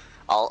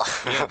 I'll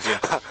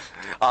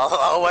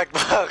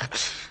Akbar.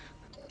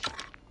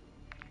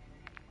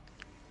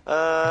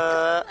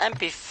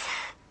 MP.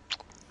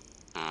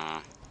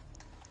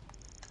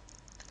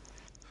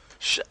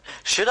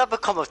 Should I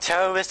become a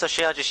terrorist or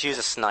should I just use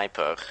a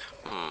sniper?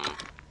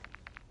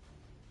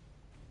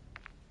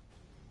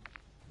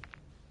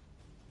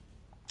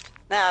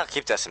 Nah, I'll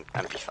keep this in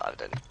MP5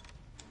 then.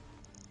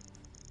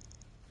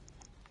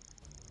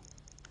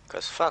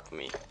 Cause fuck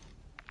me.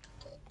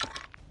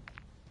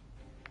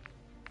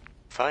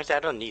 Frankly, I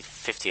don't need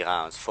 50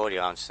 rounds. 40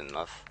 rounds is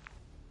enough.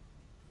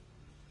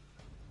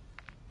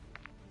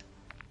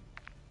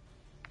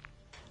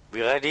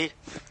 We ready?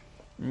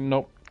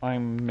 Nope,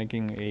 I'm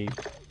making a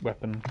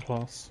weapon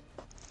class.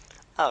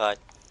 Alright.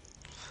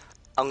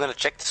 I'm gonna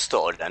check the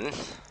store then.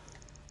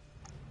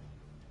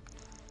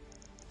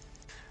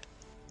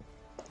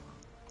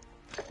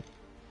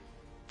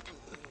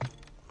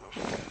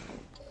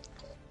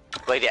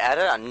 Wait, they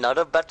added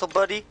another battle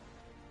buddy?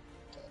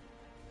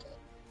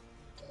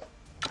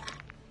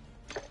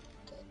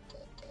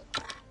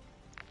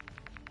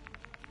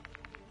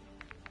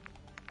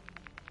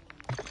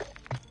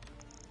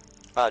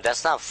 Oh,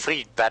 that's not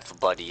 3 battle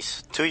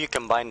buddies. 2 you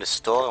can buy in the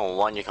store and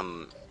 1 you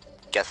can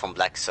get from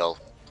Black Cell.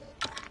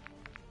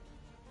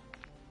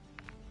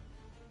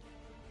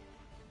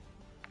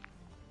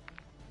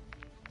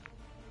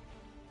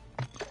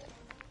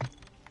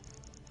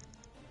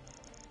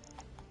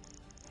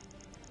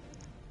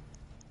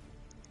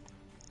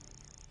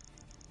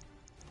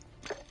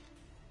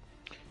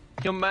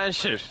 Yo,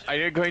 Mansur, are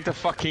you going to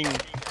fucking...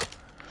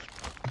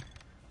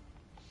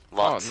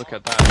 What? Oh, look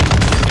at that.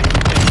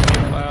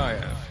 Oh,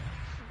 yeah.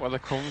 What a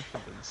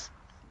confidence.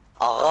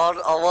 Around.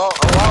 Where's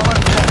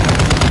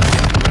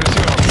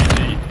your RPG?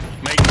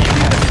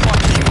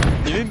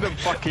 Mate, you need the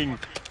fucking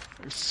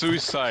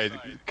suicide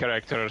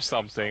character or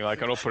something,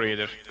 like an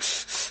operator.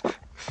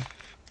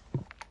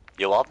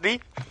 You want me?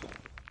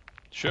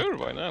 Sure,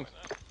 why not?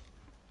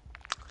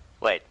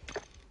 Wait.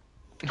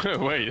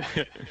 Wait.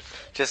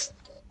 Just...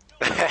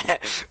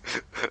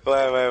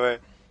 wait.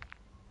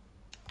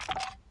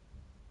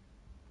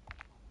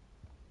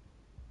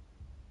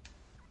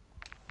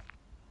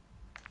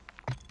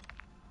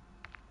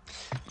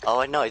 Oh,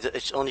 I know,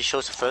 it only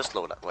shows the first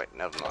loadout. Wait,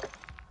 never mind.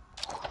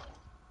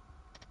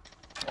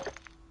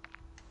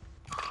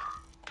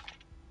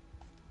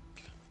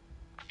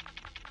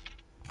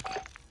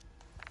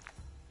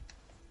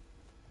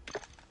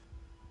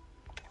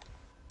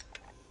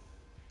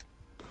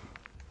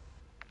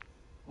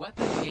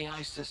 Weapon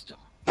AI system.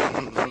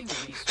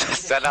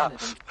 Senna.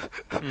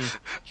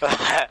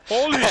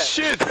 Holy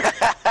shit!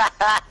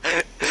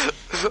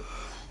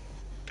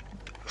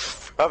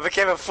 I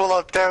became a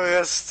full-on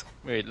terrorist.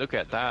 Wait, look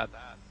at that.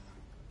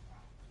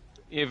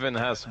 Even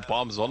has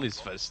bombs on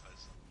his vest.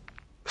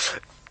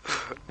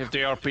 If the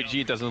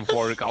RPG doesn't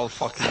work, I'll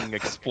fucking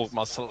explode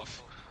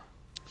myself.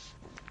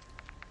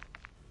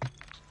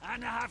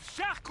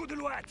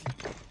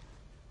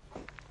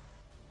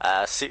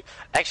 See,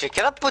 actually,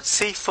 can I put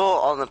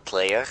C4 on the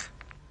player?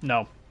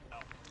 No.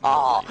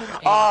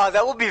 Oh,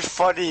 that would be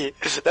funny.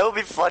 That would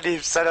be funny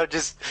if Senna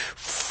just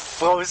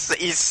throws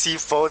his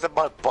C4s at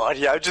my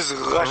body. I just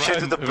rush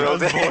into the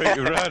building. Run,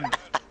 boy, run!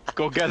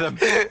 Go get him!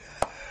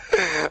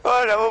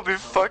 Oh, that would be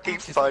fucking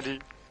funny.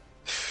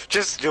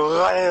 Just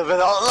run in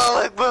with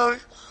Allah Akbar.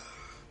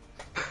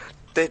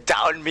 They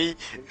downed me.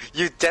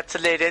 You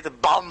detonated the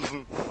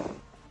bomb.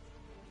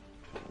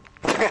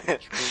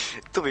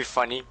 It'll be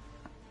funny.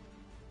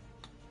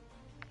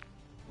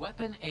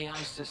 Weapon AI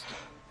system.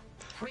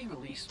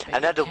 Pre-release.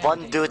 And then the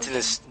one dude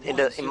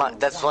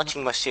that's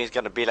watching my stream is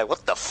gonna be like,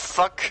 "What the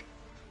fuck?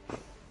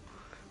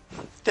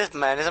 This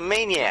man is a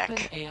maniac."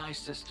 Weapon AI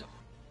system.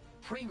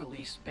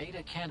 Pre-release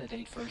beta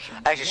candidate version.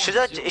 Actually, should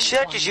I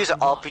just use an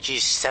RPG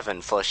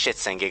 7 for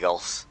shits and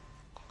giggles?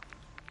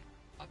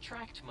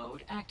 Attract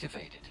mode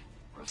activated.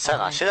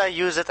 Senna, should I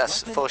use it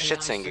as for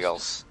shits and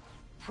giggles?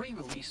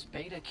 Pre-release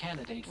beta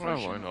candidate Well, why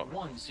version not?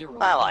 10.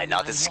 Well, why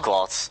not? It's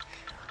squads.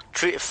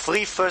 3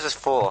 versus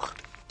 4.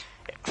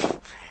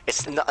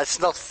 It's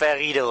not fair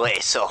either way,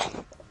 so.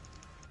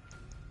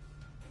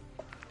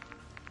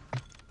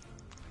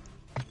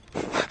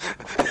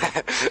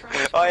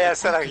 Oh yeah,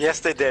 Senna,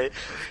 yesterday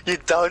you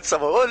downed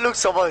someone. Oh look,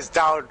 someone's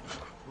down.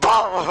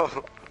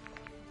 Bam!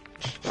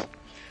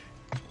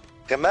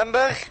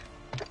 Remember?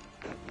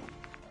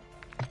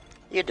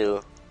 You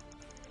do.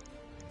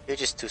 You're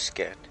just too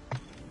scared.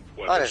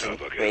 Oh,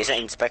 there's an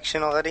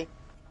inspection already?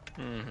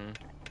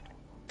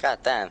 God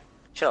damn.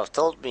 Should have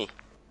told me.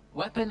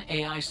 Weapon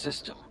AI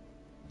system.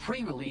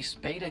 Pre-release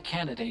beta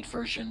candidate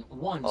version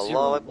Allah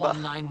Akbar.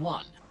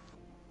 10191.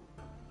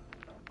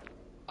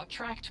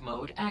 Attract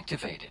mode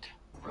activated.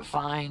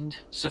 Refined,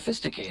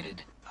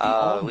 sophisticated. The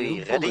Are we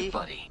all-new ready? Bullet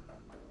Buddy.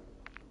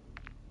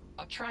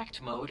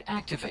 Attract mode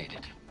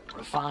activated.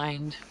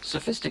 Refined,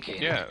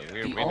 sophisticated. Yeah,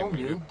 we're the waiting for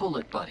all-new you.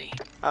 Bullet Buddy.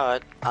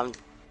 Alright,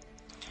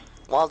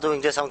 while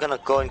doing this, I'm gonna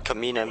go and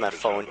Camino in my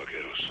phone.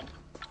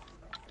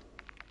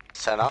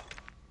 Senna,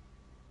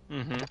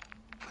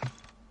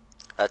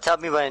 tell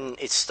me when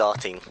it's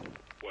starting.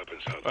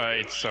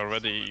 It's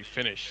already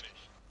finished.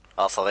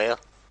 Oh, for real?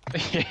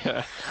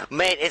 Yeah.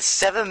 Mate, it's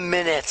 7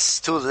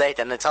 minutes too late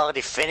and it's already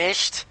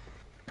finished.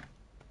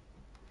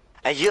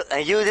 And you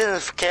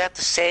didn't care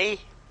to say?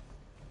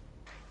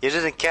 You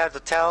didn't care to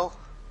tell?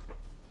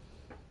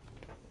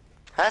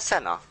 Huh,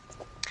 Senna?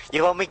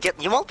 You want me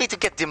to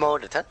get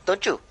demoted, huh?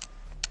 Don't you?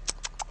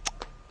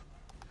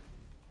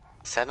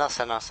 Senna.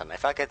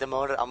 If I get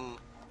demoted,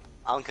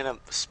 I'm gonna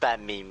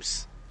spam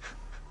memes.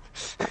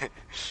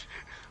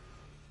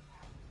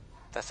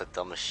 That's the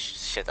dumbest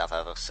shit I've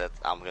ever said.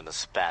 I'm gonna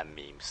spam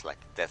memes. Like,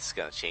 that's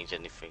gonna change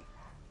anything.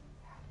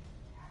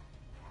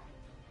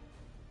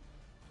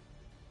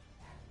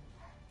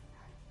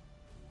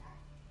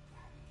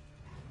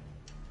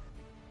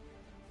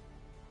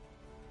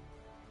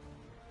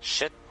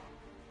 Shit.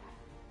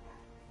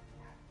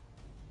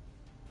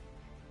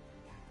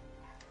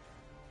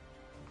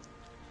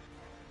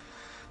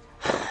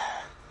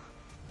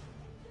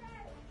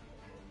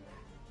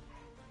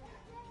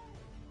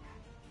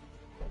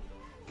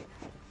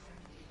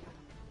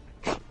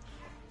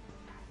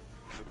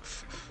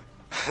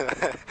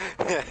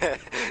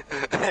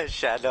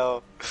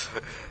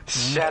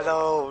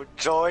 Shadow,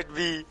 join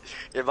me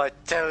in my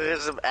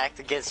terrorism act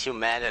against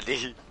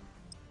humanity.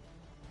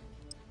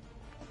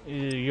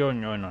 You're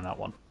in on that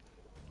one.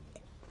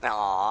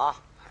 Aww.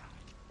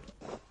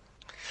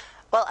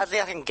 Well, at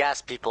least I can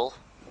gas people.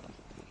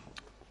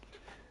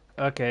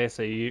 Okay,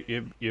 so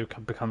you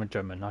can become a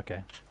German.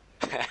 Okay.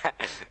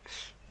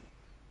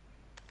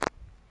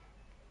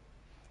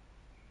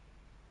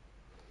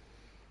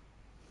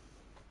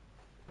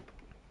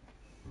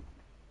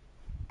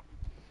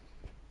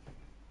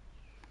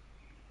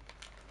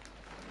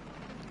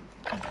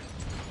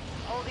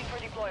 Holding for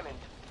deployment.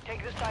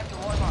 Take this time to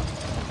warm up.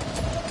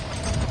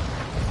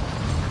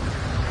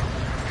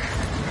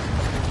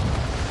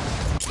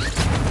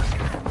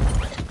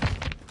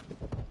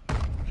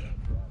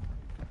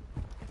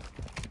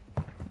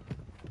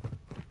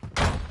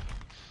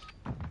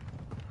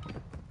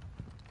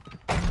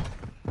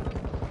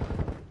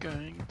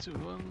 Going to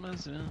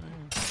Amazon.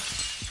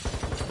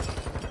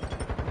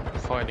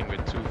 Fighting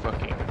with two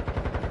fucking.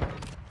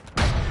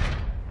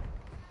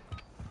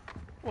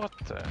 What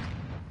the?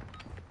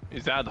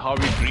 Is that how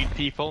we greet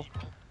people?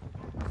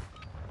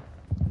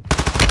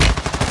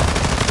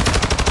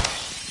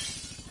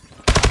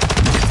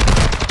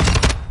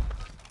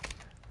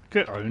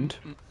 Get owned.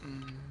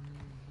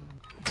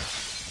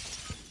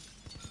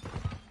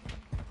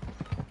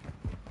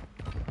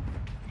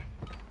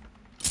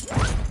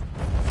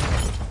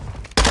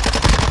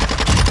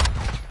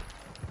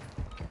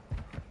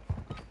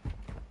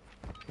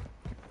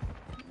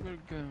 We're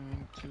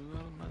going to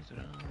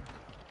Amazon.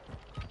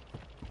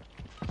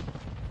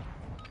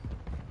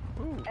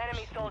 Ooh,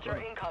 Enemy soldier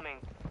incoming.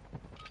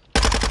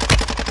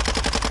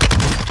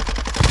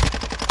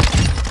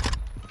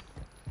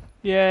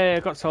 Yeah, I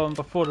got someone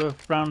before the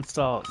round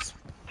starts.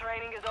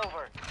 Training is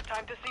over.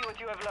 Time to see what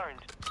you have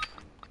learned.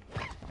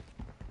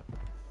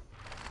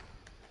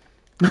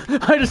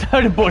 I just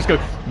heard a voice go.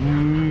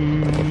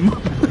 Mm.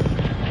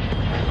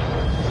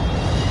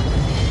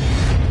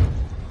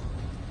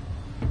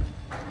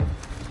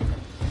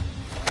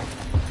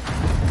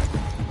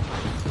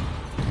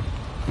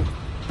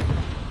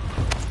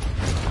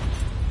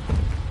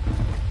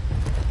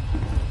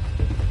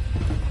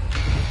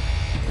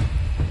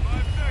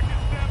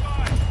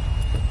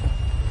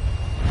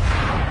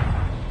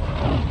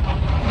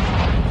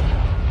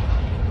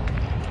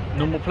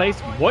 Normal place.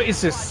 What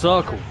is this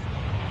circle?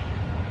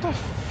 What the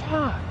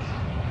fuck?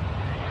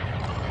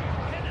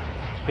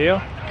 Here?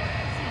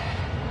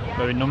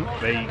 Where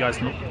you guys,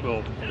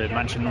 well, the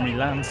mansion normally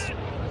lands.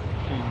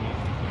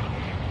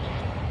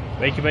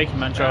 Wakey,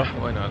 mancho.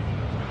 Why not?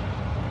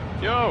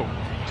 Yo,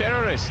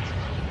 terrorist!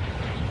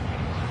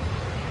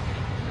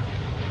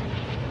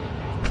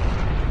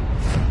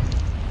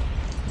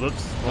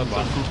 Whoops. Got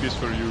some cookies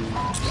for you.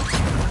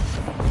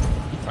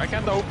 I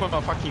can't open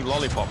a fucking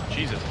lollipop.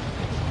 Jesus.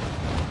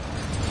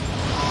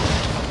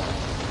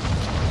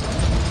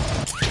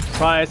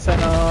 Bye,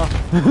 Senna.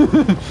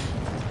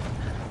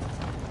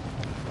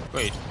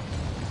 Wait.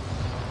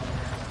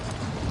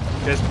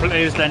 There's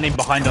players landing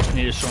behind us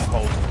near the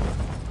stronghold.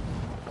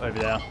 Over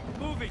there.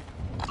 Moving.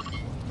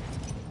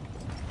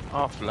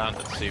 I've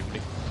landed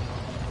safely.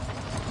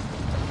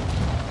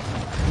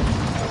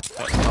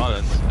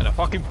 Silence. And a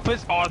fucking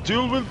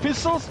dual with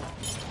pistols?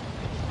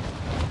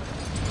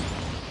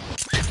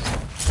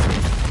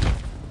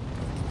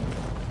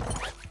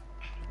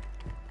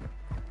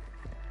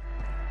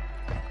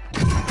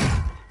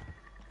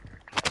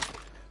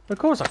 Of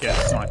course I get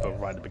a sniper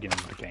right at the beginning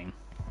of the game.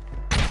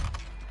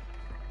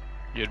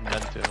 You're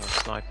meant to have a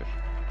sniper.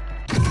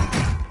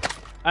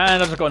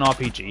 And I've just got an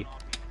RPG.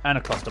 And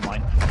a cluster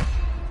mine.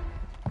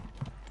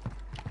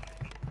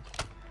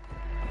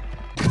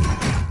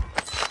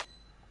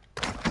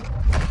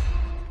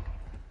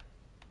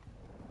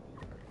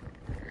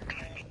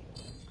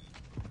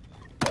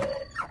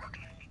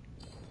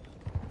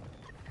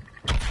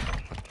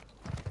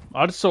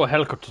 I just saw a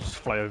helicopter just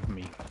fly over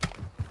me.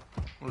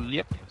 Well,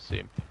 yep,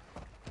 same.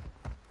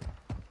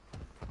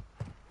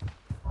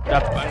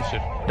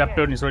 That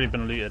building's already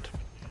been looted.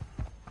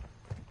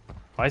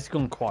 Why is it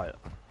gone quiet?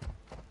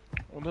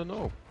 I don't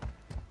know.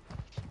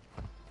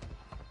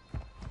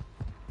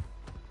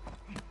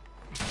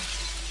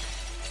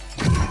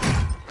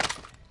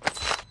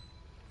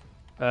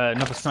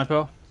 Another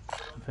sniper.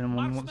 If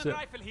anyone wants it.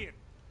 Rifle here.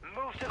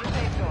 Move to the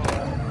safe zone.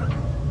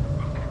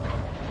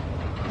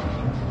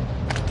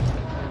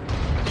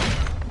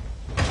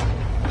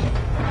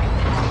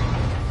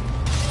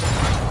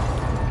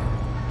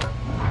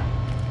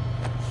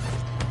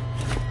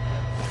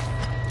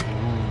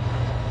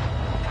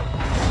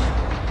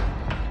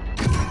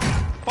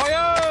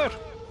 Fire!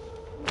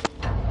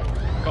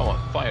 Come on,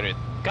 fire it.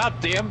 God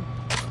damn!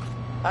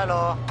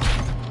 Hello.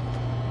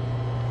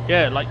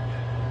 Yeah, like,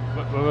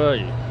 where were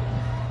you?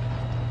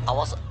 I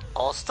was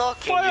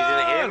talking. You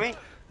didn't hear me?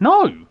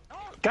 No!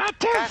 God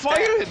damn, God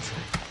fire damn. it!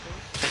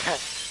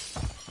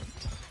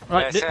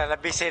 Right, Yes,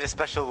 let me say the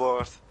special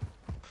word.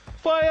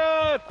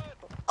 Fire!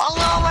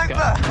 Allah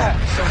Akbar!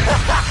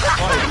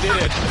 Oh, I did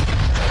it!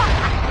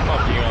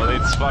 Fucking hell,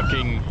 it's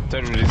fucking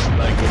terrorist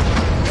language.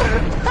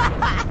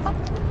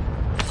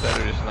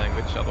 Terrorist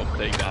language, I don't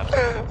take that.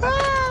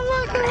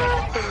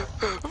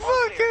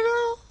 Fucking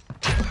hell!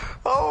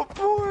 Oh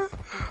boy!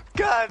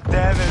 God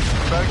damn it!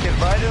 Fucking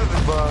why did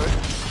it work?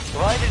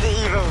 Why did it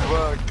even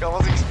work? I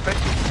was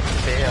expecting it to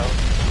fail.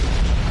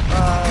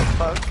 Oh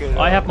fucking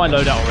hell. I have my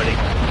loadout already.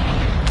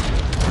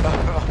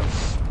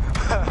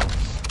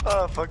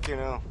 Oh fucking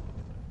hell.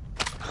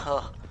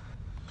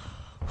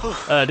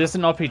 There's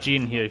an RPG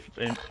in here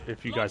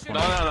if you guys want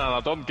it.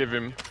 No, don't give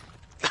him.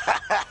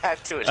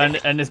 Too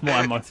late. And there's more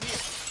ammo.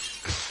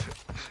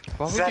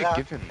 Why would Senna. you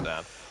give him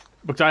that?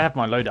 Because I have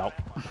my loadout.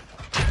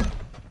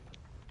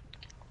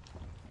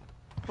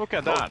 Look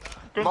at that.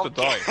 Going to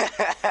die.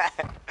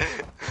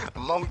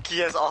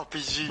 Monkey as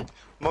RPG.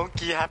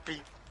 Monkey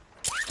happy.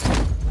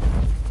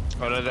 I'd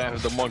rather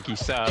have the monkey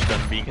sad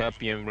than being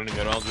happy and running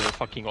around with a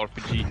fucking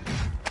RPG.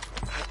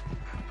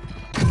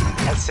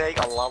 And saying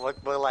Allah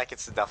Akbar like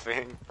it's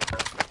nothing.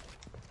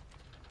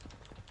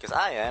 Because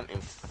I am,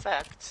 in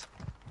fact,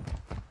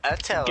 a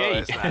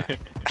terrorist. Gay. Man.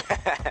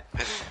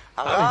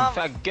 I'm in Haram,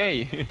 fact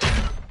gay.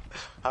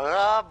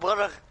 haram,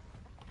 brother.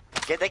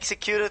 Get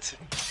executed.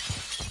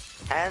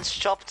 Hands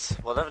chopped.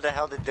 Whatever the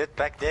hell they did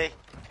back there.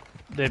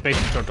 They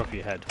basically chopped off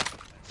your head.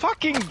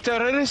 Fucking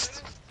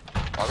terrorist!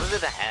 Other than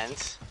the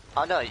hands.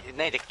 Oh no,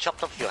 they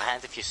chopped off your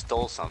hands if you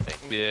stole something.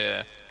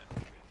 Yeah.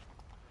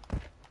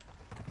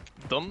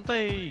 Don't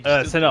they?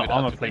 Send out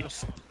armor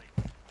plates.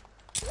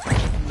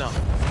 No.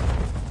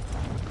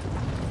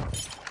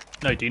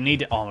 No, do you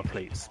need armor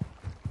plates?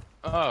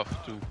 Oh,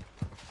 do.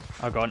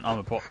 I've got an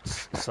armor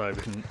box, so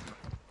we can,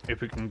 if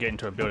we can get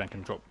into a building, I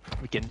can drop.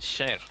 We can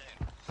share.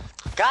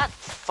 God,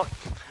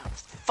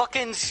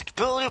 fucking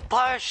spill your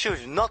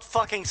parachute, not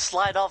fucking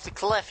slide off the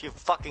cliff, you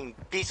fucking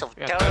piece of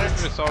Yeah, terrorist.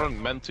 terrorists aren't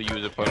meant to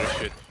use a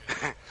parachute.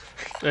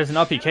 There's an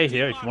RPK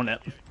here if you want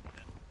it.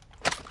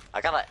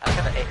 I got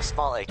a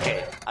small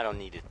AK. I don't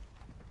need it.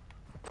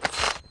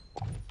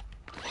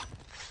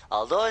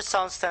 Although it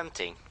sounds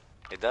tempting,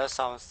 it does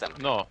sound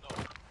tempting. No.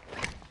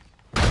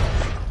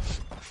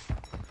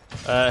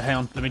 Hang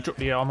on, let me drop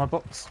the armor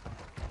box.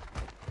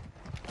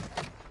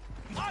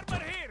 Armor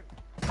here.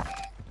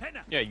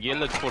 Senna. Yeah,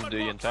 yell it for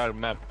the entire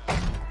map.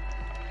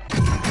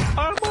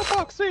 Armor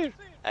box here!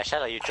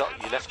 Shadow, you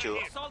left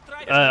your. Assault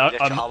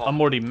rifle.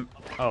 I'm already.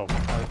 Oh,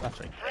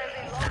 actually.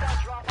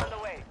 Loadout drop on the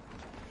way.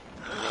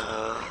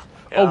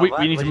 Oh,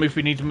 we need to move.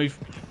 We need to move.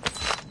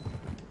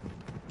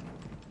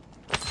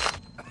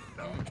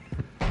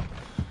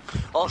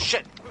 Oh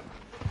shit!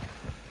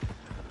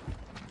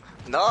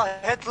 No,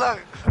 Hitler!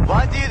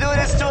 Why do you do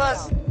this to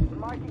us?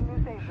 Marking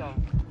new safe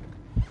zone.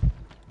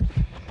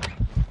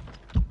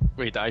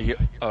 Wait, I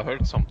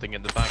heard something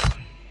in the back.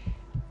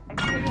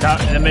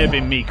 That may have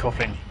been me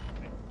coughing.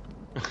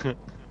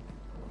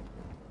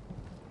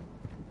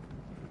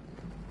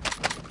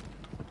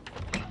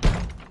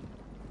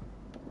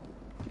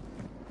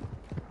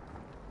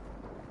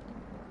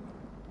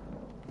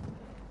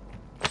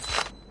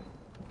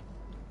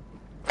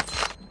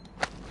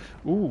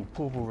 Ooh,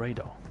 portable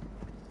radar.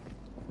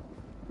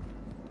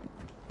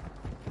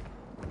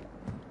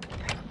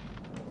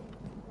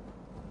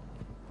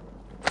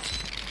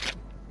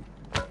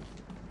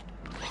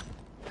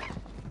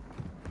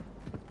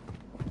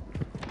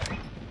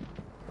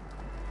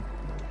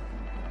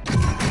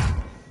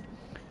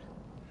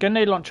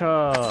 Grenade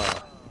launcher!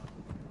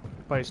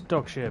 But it's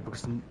dog shit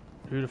because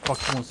who the fuck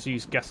wants to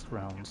use gas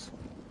rounds?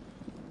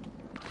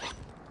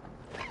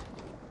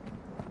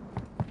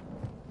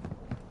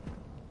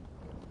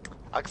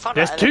 I found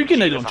There's an 2 LMG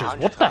grenade with launchers,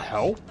 100 what the rounds.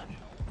 hell?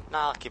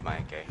 Nah, I'll keep my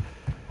AK.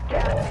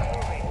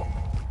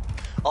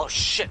 Oh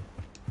shit!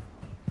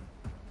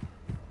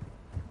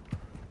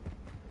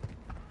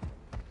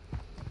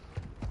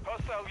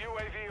 Hostile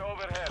UAV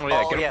overhead. Oh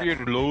yeah, Oh, get yeah. up your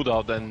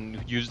loadout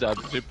and use that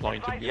zip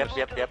line to Yep,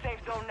 yep, yep. Safe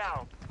zone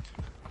now.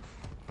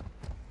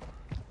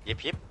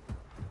 Yep, yep.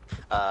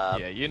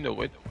 Yeah, you know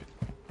it.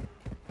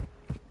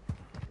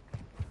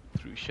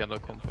 Through Shadow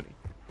Company.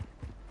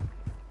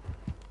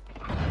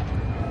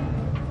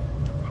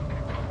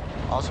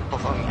 Also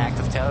performing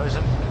active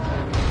terrorism.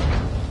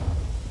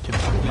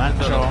 Typical That's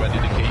macho. already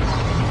the case.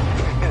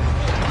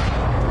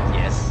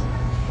 Yes.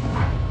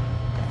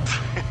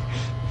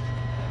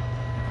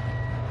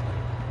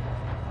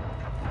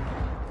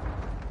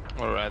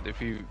 Alright,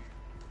 if you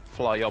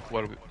fly up,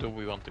 where do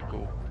we want to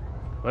go?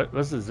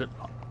 Where's the zip?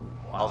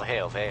 Wow. Over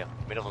here,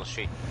 middle of the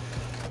street.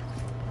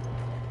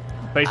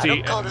 Basically, I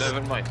don't call this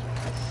Never mind.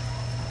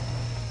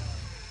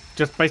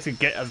 just basically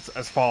get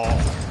as far,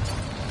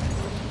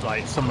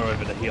 like somewhere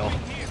over the hill.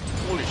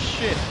 Holy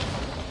shit!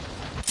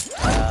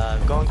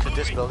 going to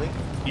this building.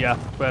 Yeah,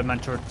 where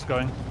Mentor's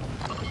going.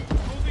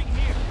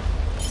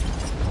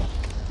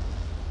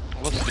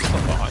 What's this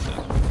stuff behind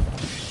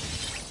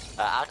us?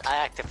 I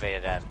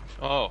activated that.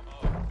 Oh.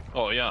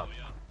 Oh yeah.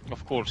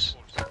 Of course.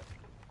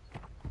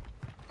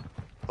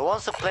 Who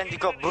wants to plenty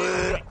go?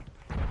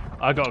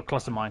 I got a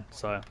cluster mine,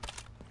 so.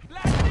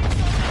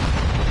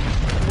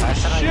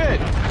 Shit!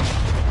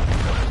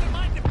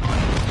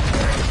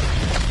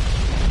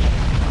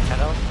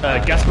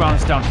 Gas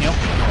rounds down here.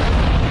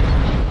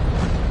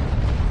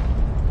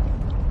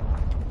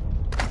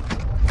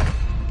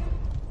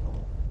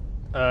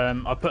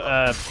 I put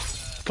a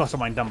cluster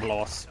mine down below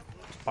us,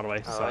 by the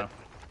way. So.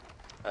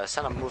 Alright.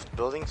 Senna moved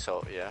building,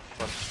 so yeah.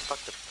 Fuck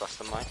the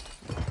cluster mine.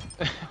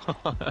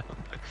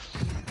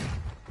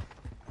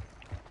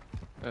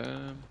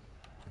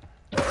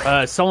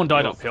 Someone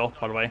died up here,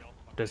 by the way.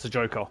 There's a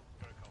Joker.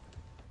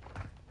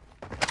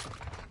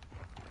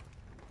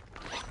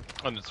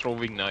 And the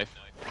throwing knife.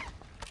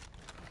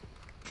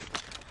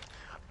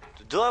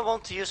 Do I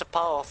want to use a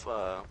power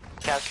of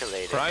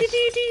calculator? Price?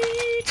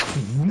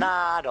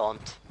 Nah, I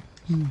don't.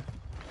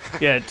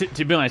 Yeah,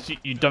 to be honest,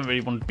 you don't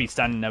really want to be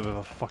standing there with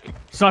a fucking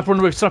sniper on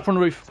the roof. Sniper on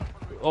the roof.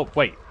 Oh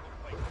wait,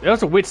 there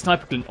was a weird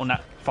sniper glint on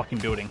that fucking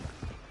building.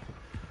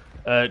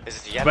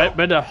 Is it yellow?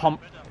 Where the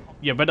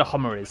where the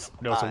Hummer is,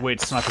 there was a Ah. weird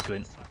sniper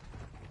glint.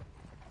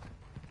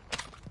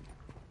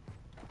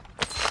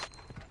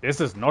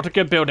 This is not a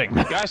good building.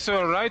 Guys,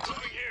 alright?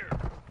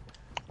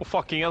 Oh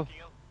fucking hell.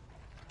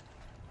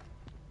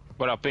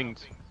 But I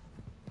pinged.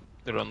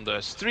 They're on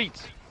the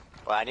street.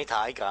 Well, I need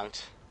high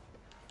ground.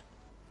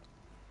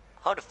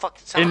 How the fuck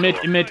did Senna in mid,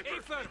 go? in mid.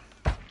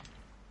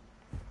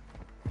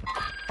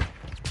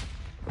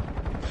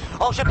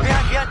 Oh shit,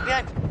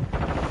 behind!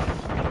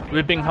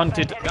 We're being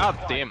hunted. God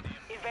damn.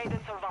 Evade and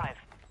survive.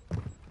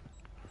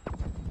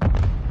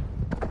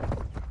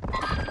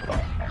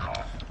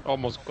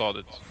 Almost got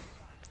it.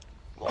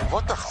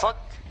 What the fuck?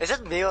 Is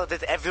it me or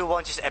did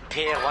everyone just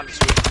appear once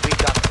we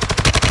got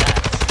that?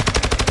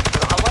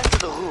 I went to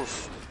the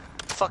roof.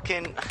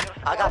 Fucking,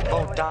 I got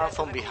mowed down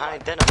from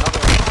behind, then another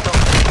one.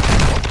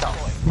 What the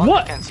fuck?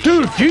 What? I can't see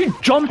Dude, shit. you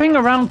jumping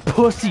around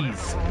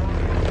pussies.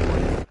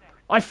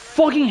 I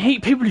fucking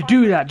hate people who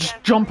do that,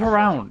 just jump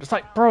around. It's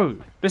like, bro,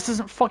 this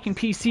isn't fucking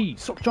PC.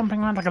 Stop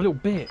jumping around like a little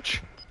bitch.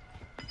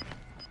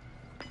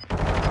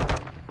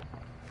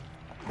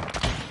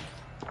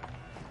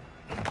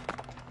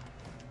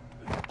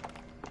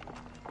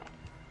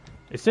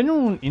 Is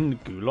anyone in the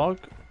gulag?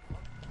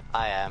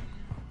 I am.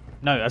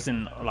 No, as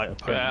in, like,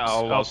 opponents. Yeah, I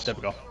Oh, was. there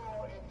we go.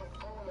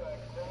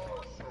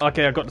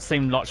 Okay, I got the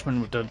same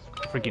Lachman with the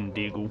friggin'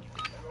 deagle.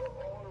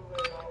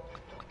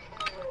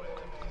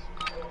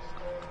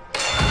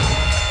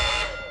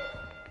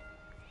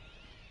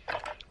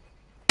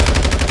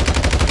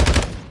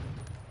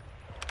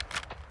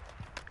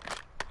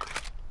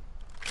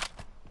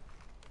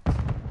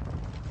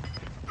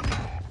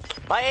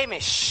 My aim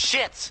is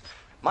shit.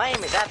 My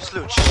aim is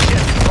absolute shit.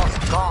 It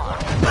was gone.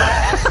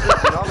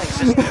 Absolutely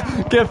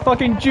non-existent. Get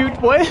fucking juked,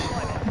 boy!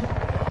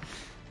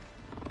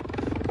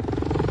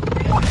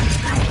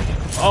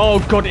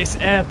 Oh god, it's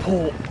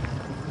airport.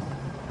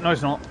 No,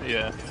 it's not.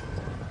 Yeah.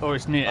 Oh,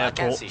 it's near I can't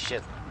airport. see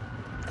shit.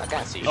 I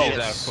can't see Oh,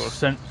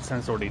 shit.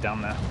 Senna's already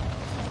down there.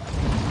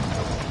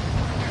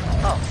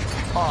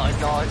 Oh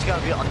no, it's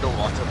gonna be an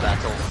underwater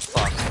battle.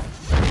 Fuck.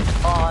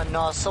 Oh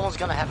no, someone's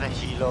gonna have a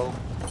helo.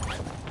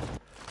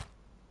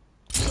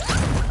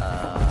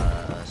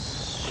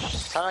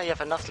 Senna, you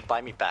have enough to buy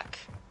me back.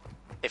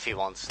 If he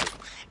wants to.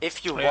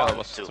 If you Yeah, I want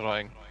was to.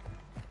 trying.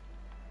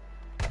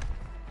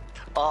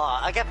 Oh,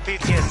 I get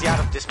PTSD out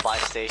of this buy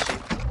station.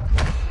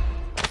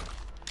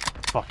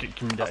 Fuck it,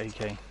 give me that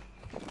AK.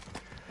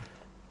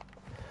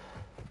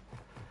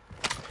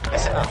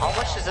 Listen, how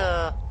much does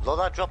a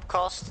loadout drop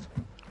cost?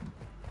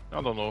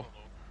 I don't know.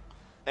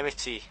 Let me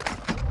see.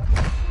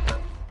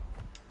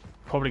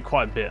 Probably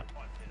quite a bit.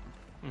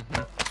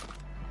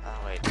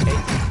 Oh wait, 8,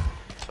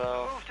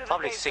 12,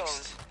 probably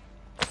 6.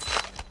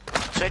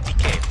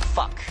 20k,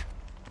 fuck.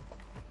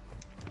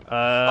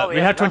 We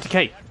had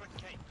 20k.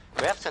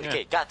 We have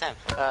 20k, goddamn.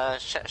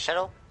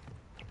 Shadow?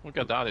 Look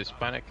at that, he's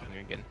panicking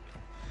again.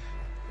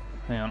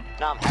 Hang on.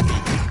 No, I'm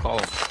happy. Call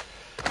him.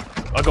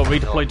 I got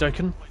redeploy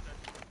token.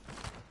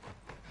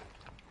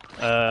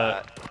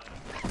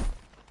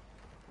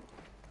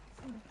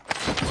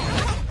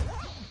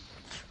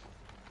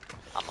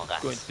 I'm on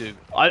that. Going to...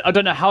 I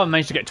don't know how I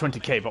managed to get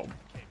 20k, but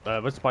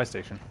where's the buy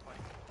station?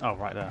 Oh,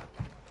 right there.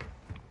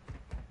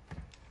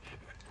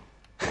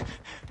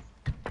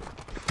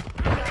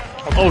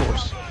 Oh,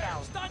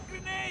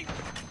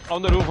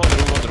 on the roof, on the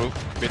roof, on the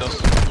roof. With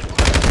us.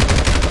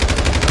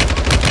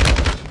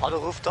 On the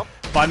rooftop?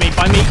 By me,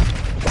 by me.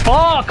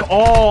 Fuck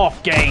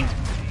off, game.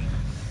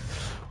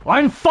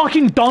 I'm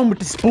fucking done with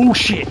this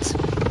bullshit.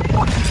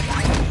 What the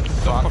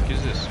fuck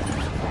is this?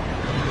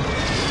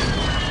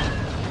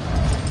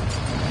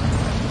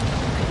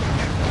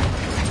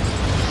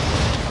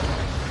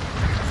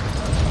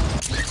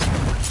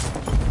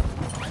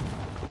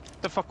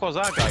 What the fuck was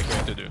that guy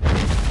going to do?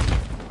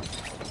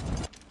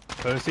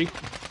 Percy?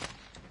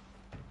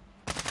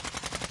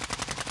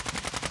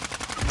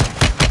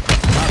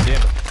 Ah,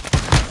 damn it.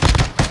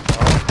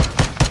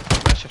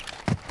 Pressure.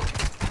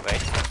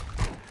 Wait.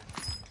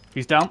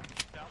 He's down.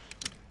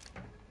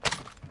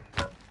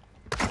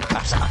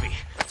 I'm sorry.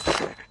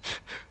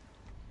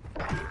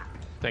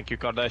 Thank you,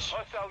 Kardash.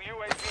 Hostile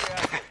UAV.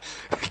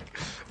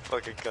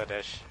 Fucking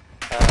Kodesh.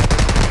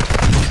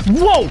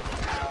 Whoa!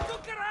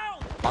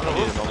 On the I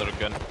need roof. another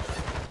gun.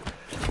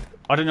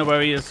 I don't know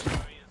where he is.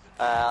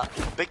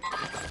 Big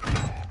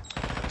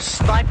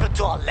sniper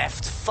to our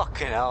left.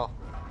 Fucking hell.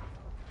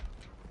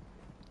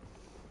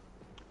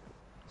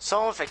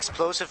 Some with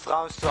explosive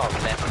rounds to our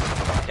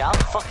left. Yeah, I'm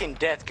fucking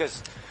dead.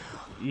 Cause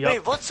Yep.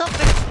 wait, what's up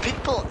with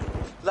people?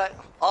 Like,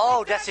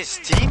 oh, that's his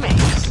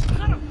teammates.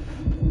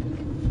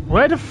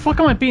 Where the fuck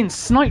am I being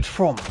sniped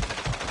from?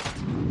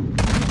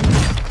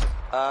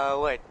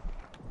 Wait.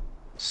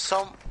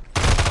 Some.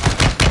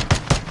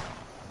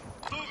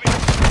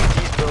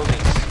 These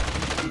buildings.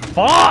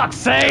 Fuck's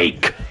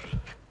sake!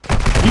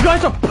 You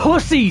guys are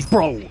pussies,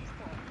 bro!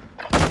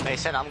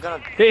 Mason, I'm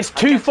gonna. There's I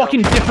two can't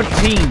fucking help you. different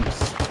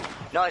teams.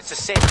 No, it's the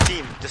same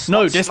team. The No,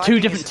 one there's two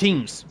sniping different is-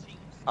 teams.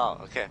 Oh,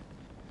 okay.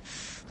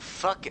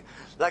 Fuck it.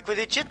 Like, we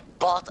legit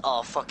bought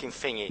our fucking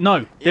thingy.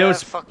 No, Yeah,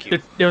 fuck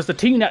you. there was the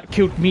team that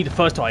killed me the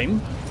first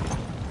time,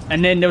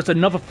 and then there was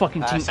another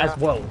fucking team Senna? as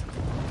well.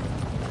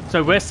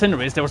 So where Senna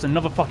is, there was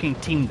another fucking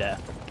team there.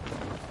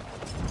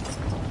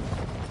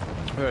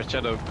 Alright,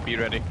 Shadow, be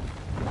ready.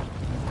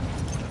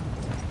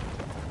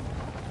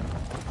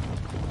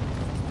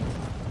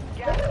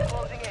 Gas is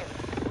closing in.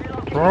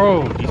 Relocating.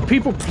 Bro, these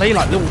people play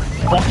like little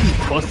fucking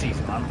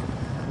pussies, man.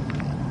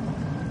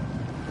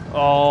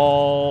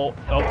 Oh,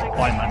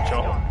 bye,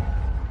 Mancho.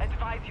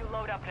 Advise you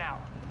load up now.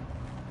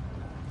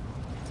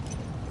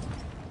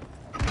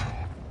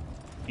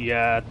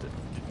 Yeah,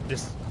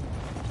 this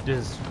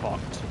is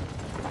fucked.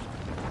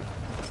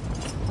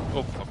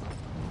 Oh fuck.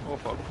 Oh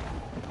fuck.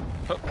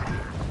 Huh.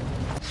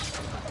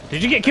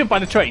 Did you get killed by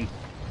the train?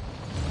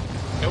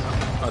 Nope,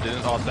 I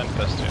didn't ask them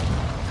question.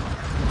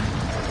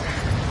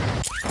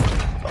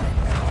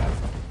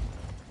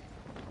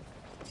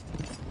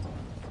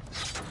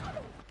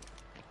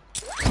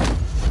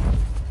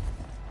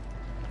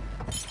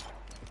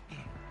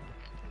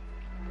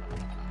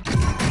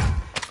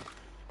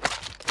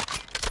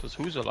 Because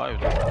who's alive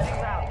now?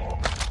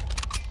 Round.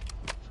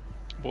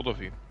 Both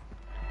of you.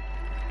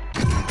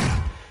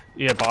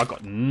 Yeah, but I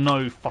got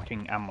no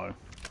fucking ammo.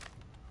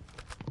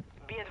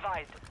 Be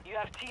advised, you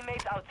have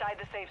teammates outside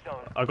the safe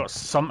zone. I got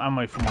some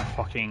ammo for my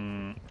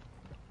fucking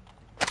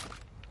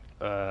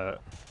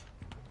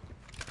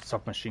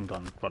submachine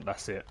gun, but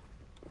that's it.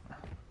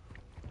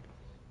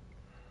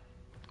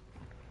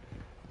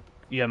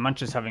 Yeah,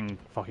 Manchester's having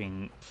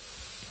fucking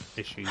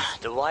issues.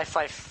 The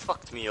Wi-Fi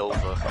fucked me over.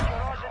 4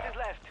 minutes is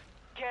left.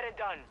 Get it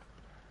done.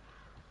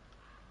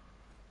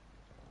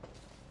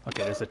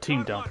 Okay, there's a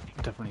team down,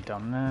 definitely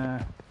down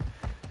there.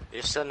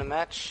 You still in the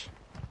match?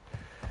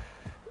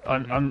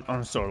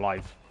 I'm still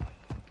alive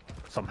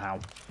somehow.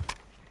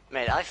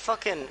 Man, I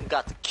fucking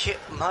got killed.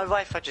 My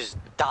Wi-Fi just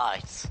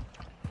died.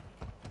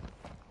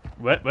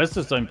 Where's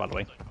the zone, by the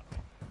way?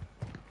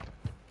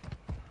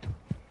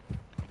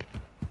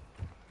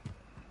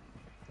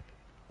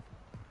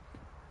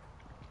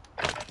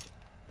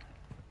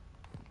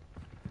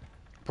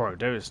 Bro,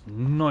 there is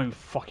no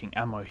fucking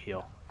ammo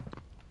here.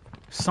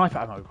 Sniper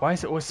ammo. Why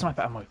is it always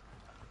sniper ammo?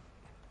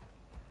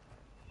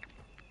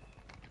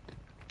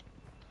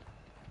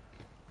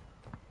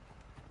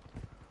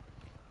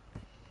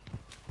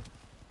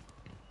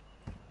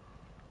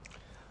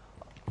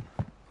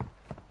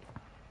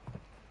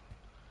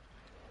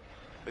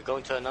 We're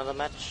going to another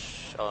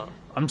match? Or...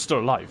 I'm still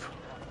alive.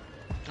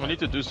 We need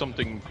to do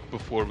something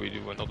before we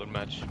do another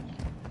match.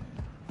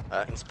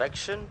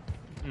 Inspection?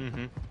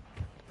 Mm-hmm.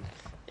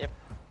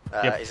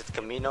 Yep. Yep. Is it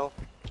Camino?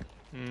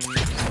 Mm,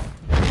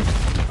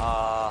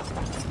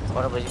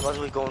 What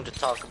are we going to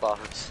talk about?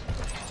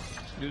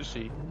 you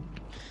see.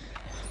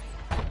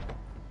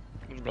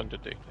 It's going to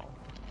take long.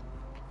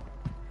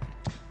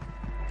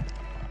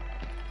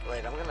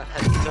 Wait, I'm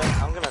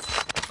gonna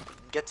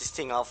get this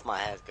thing off my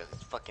head because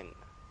it's fucking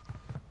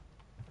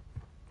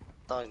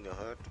starting to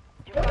hurt.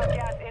 You've got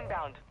gas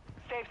inbound.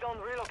 Safe zone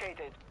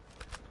relocated.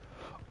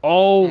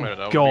 Oh Wait,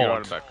 I'll be god.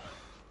 right back.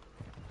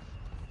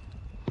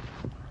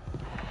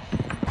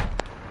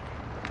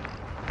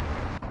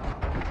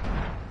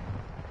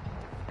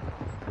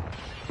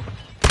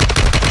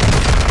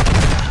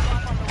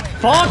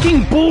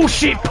 Fucking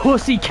bullshit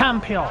pussy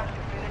camp here.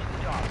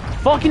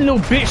 Fucking little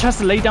bitch has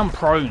to lay down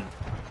prone.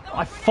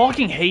 I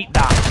fucking hate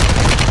that.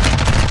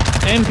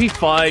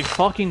 MP5,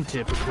 fucking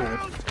typical.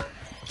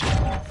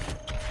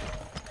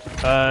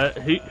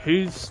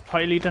 Who's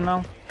party leader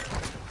now?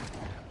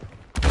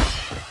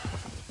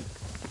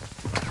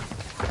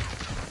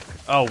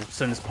 Oh,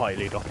 Senna's party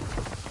leader.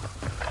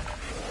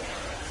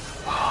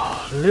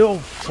 Little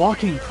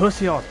fucking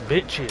pussy ass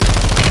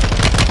bitches.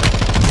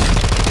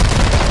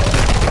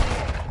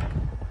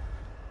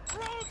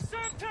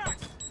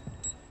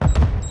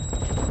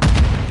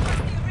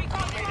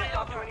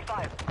 Top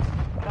 25.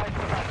 Nice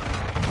one.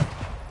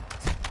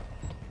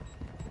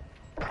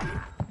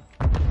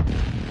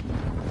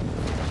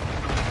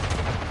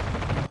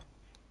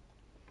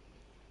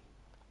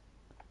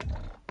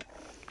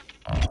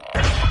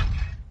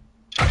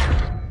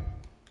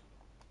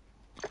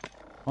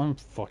 I'm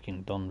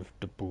fucking done with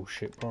the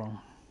bullshit, bro.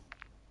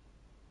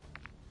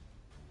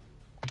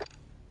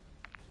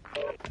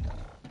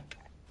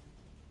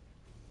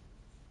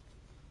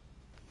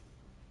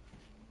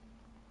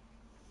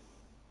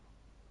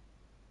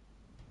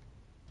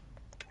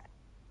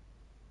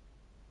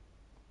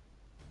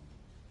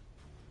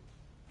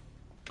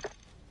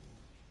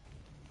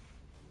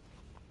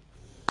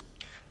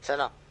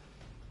 Senna.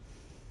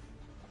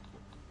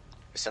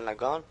 Is Senna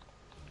gone?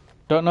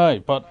 Don't know,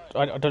 but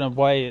I don't know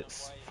why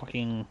it's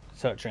fucking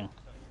searching.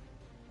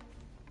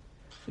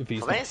 If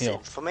he's not here.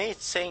 For me,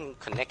 it's saying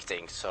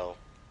connecting, so...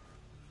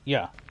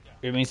 Yeah,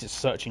 it means it's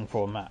searching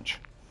for a match.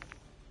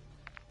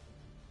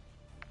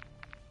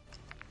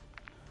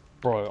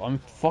 Bro, I'm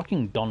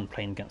fucking done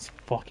playing against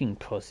fucking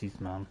pussies,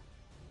 man.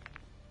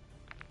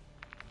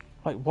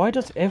 Like, why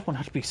does everyone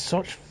have to be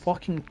such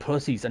fucking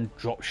pussies and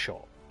drop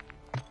shot?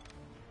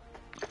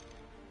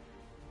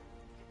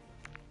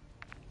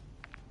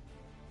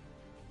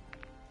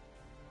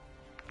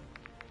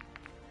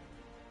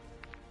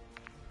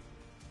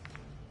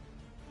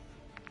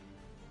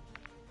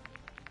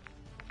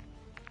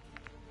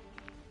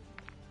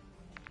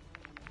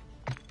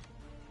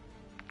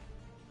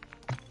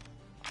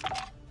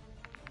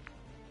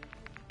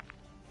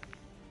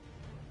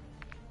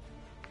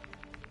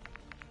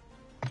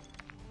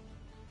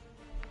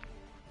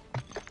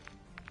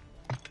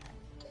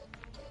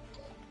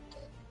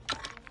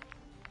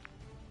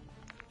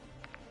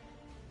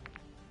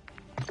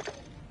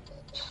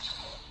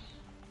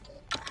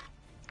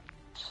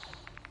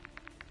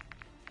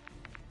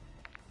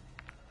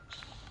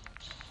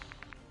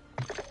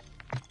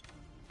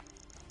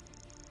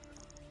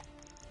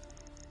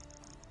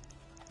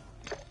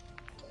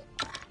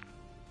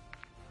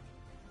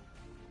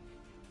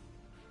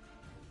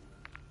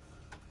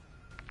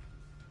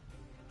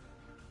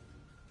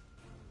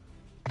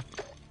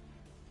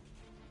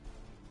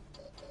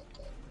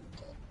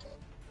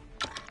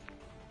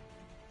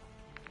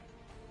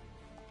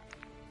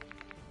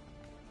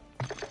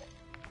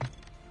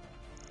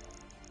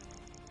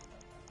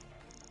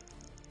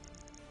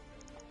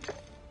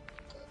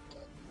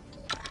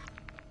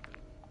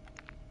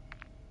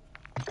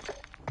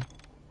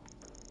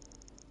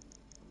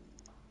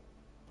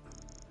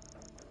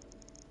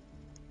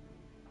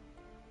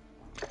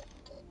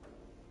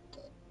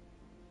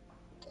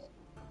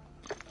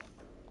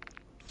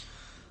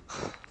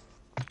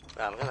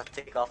 I'm gonna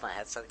take off my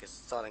headset because it's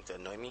starting to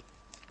annoy me.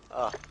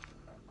 Oh.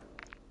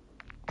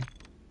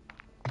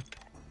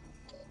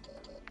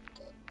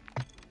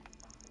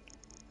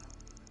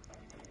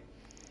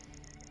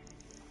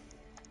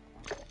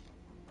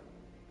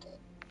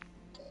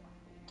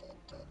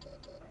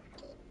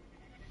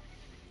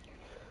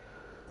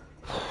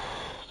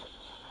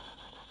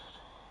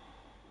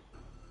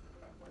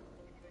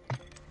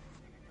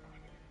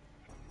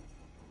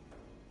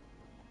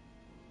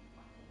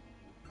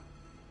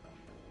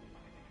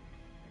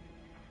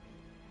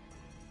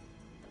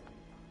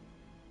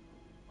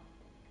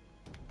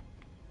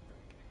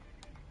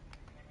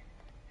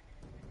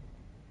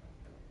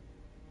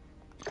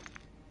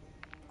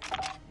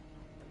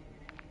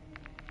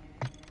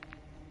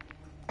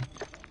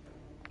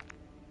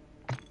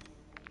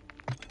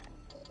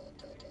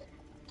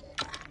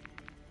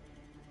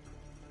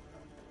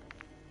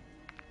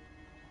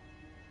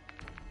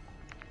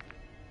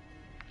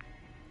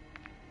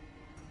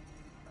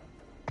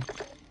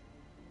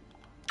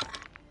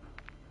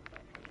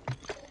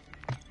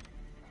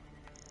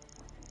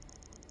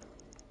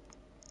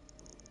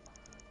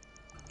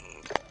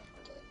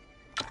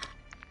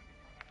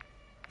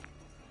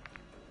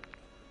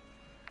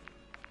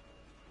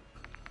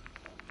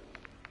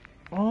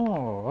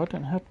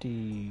 don't have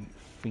the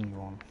thing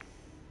on.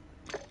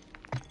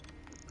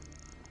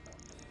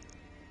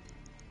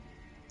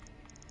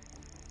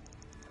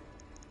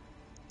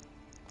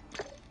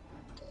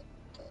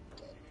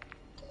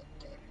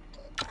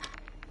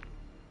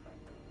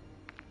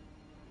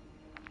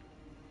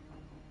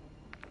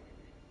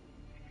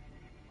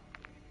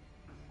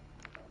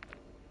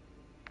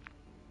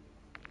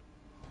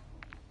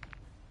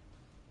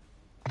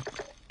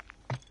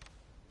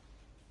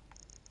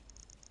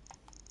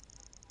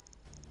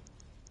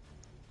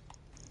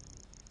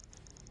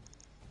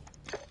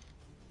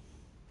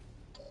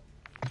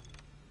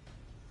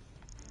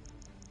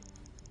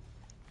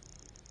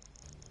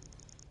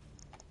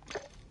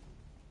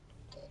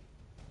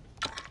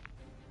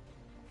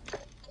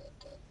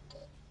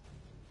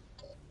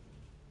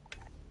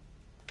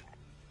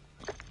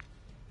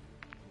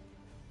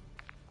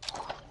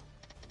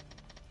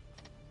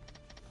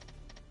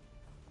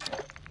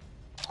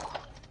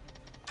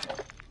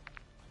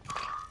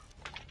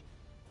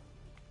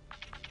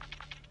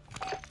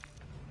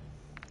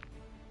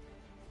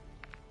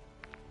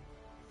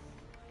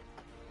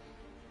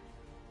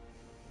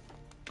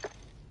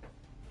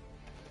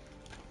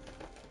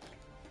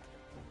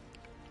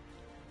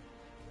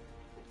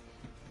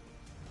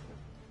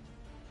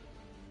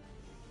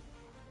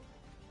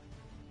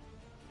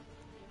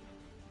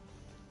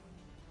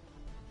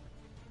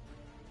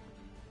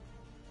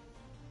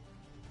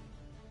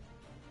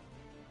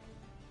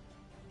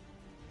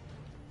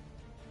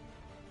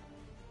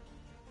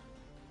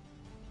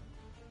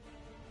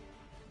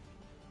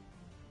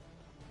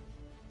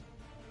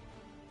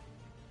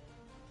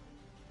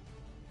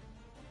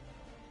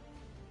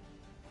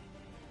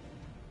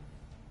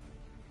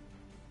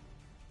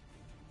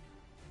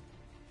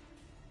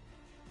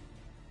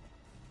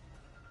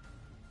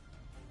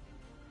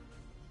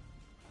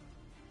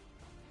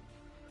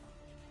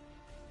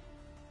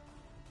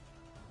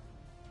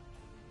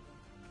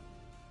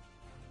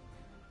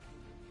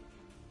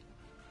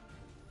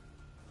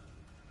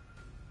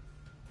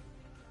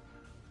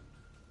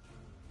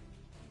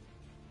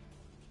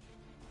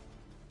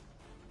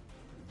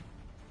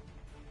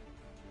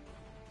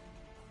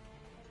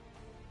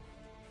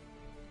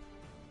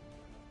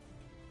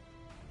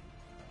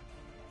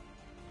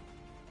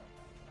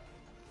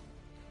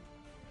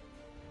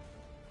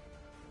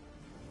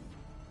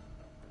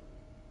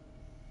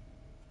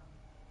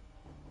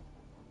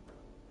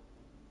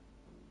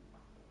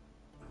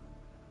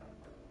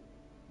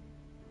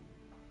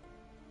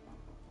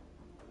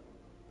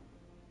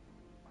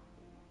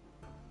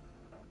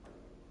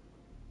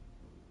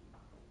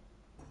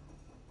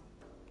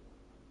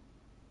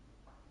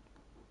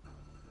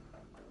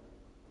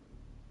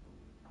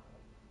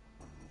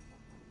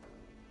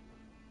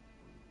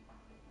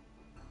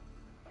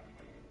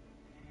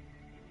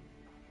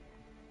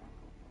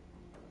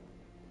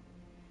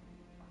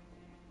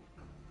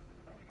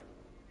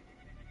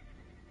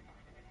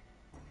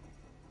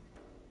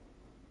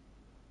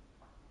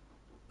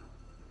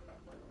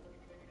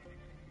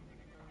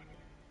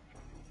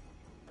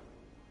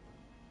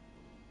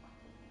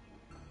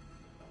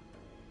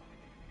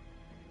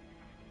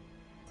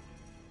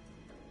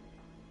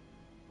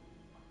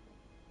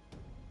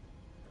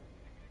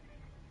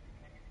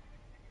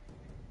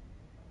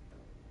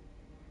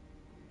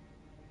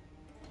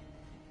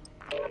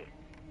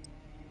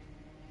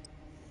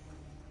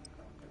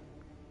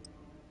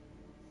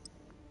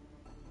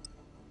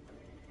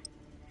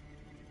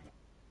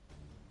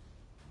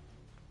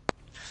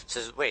 So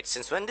wait,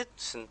 since when did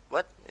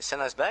what? Is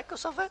Senna's back or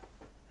something?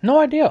 No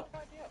idea.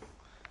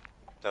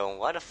 Then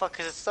why the fuck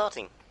is it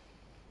starting?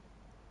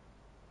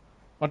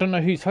 I don't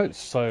know who's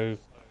host, so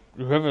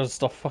whoever's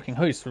the fucking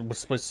host was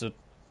supposed to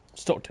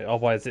stop it.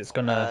 Otherwise, it's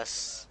gonna.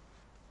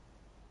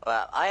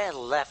 Well, I had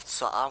left,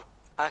 so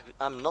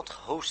I'm not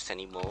host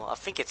anymore. I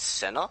think it's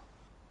Senna.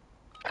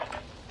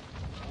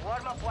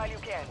 Warm up while you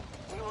can.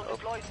 We will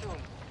deploy soon.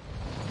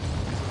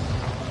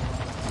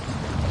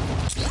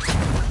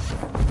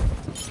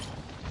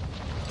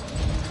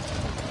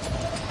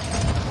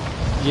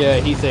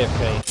 Yeah, he's AFK.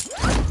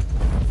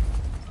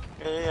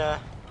 Yeah.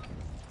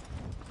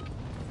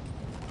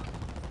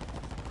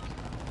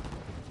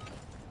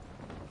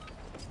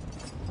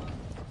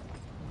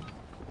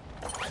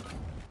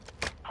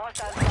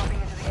 Hostiles dropping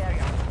into the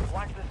area.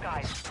 Watch the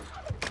skies.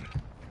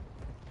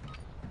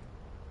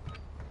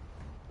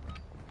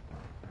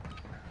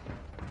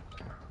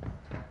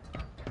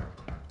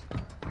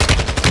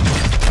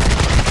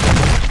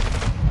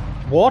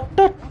 What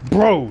the?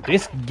 Bro,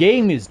 this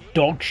game is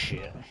dog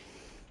shit.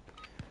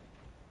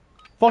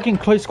 Fucking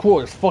close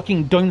quarters,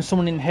 fucking dome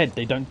someone in the head,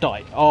 they don't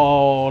die.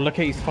 Oh, look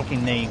at his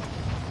fucking name.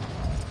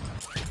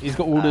 He's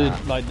got all the,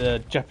 like,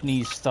 the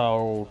Japanese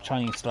style,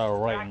 Chinese style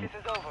writing. Practice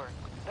is over.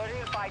 The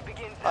real fight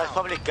begins Oh, it's now.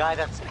 probably a guy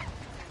that's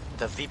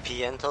the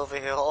VPN over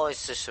here, or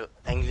it's just an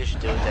English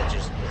dude that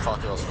just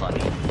thought it was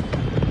funny.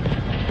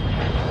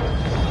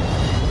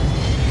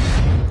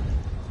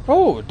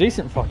 Oh,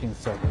 decent fucking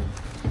server.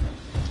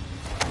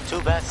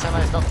 Too bad Senna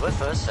is not with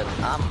us, and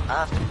I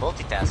have to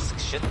multitask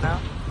shit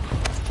now.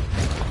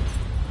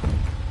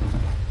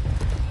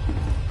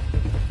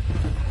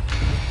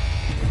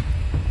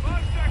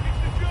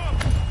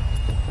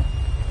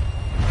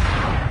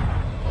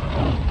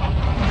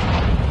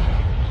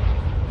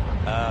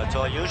 to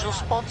our usual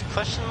spot?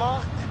 Question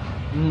mark?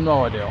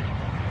 No idea.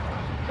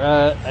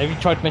 Have you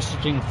tried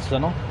messaging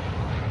Senna?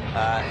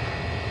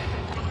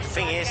 The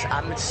thing is,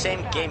 I'm in the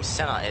same game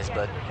Senna is,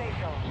 but...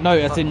 No,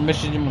 as in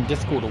messaging him on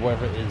Discord or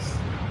whatever it is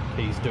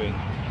he's doing.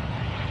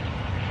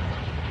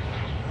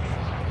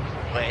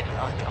 Wait,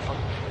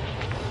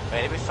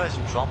 wait, let me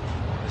first drop.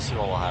 Let's see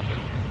what will happen.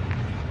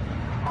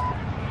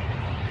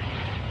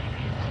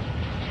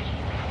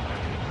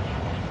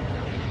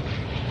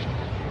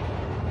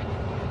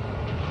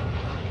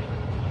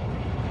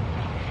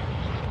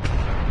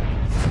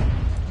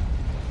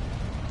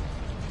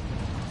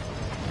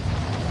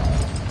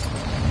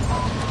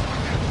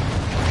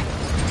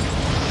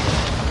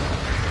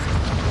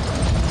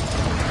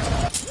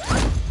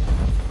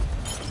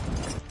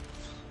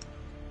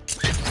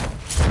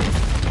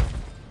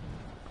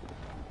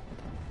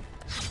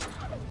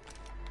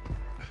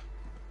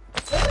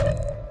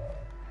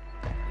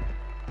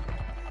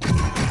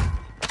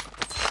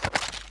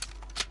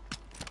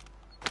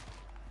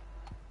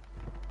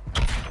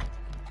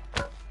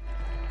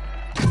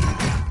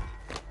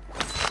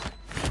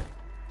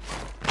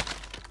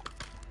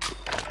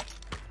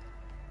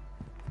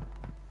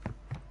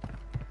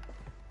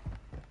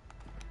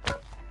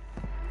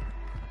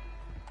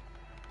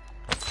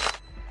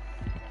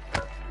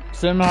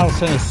 Somehow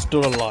Senna's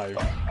still alive.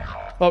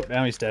 Oh,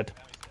 now he's dead.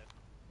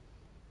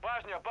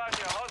 Bosnia,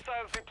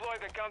 hostiles deploy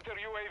the counter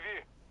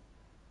UAV.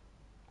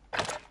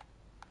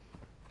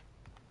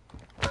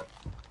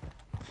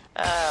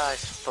 I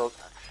spoke.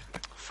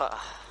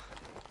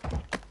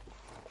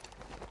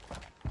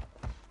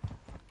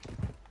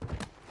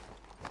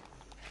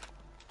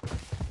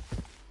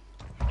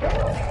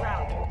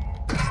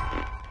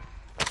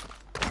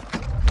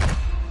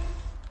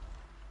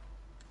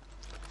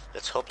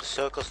 Let's hope the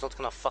circle's not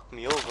gonna fuck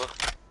me over.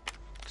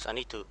 Cause I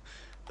need to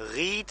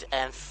read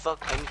and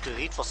I need to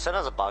read what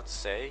Senna's about to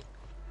say.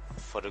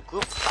 For the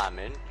group I'm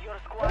in. Your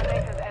squad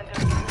mate has entered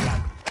the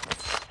gulag.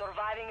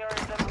 Surviving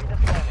earns them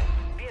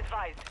redeployment. Be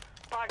advised,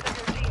 part of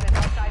your team is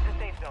outside the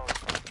safe zone.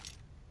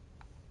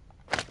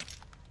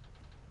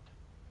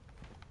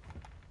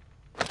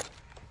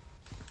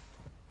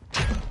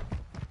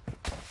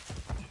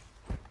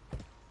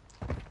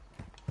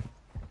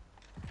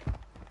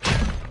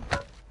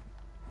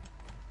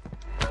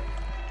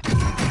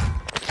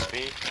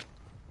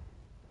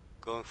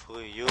 Going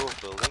through your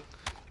building.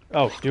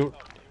 Oh, here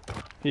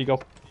you go.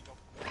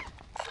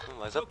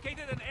 What's up?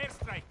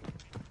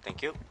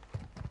 Thank you.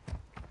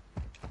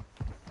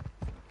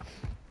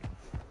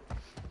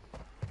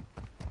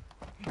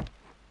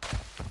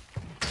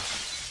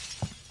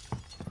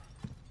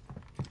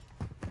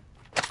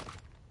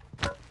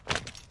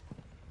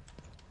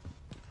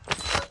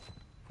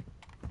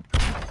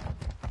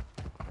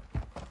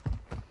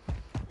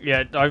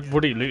 Yeah, I've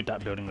already looted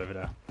that building over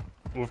there.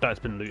 All of that's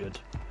been looted.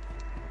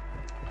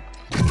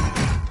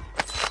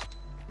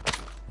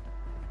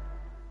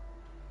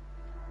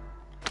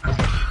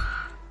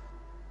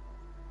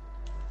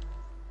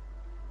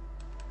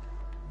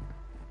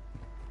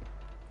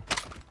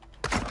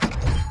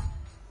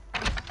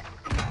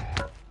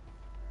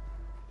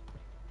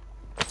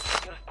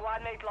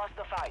 Lost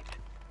the fight.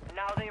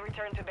 Now they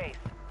return to base.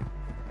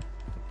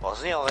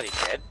 Wasn't he already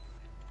dead?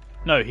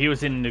 No, he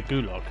was in the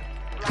gulag.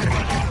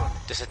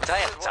 This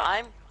entire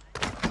time?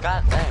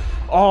 God damn.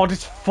 Oh,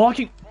 this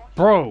fucking...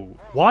 Bro,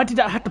 why did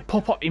that have to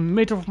pop up in the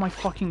middle of my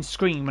fucking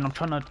screen when I'm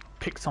trying to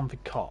pick something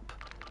up?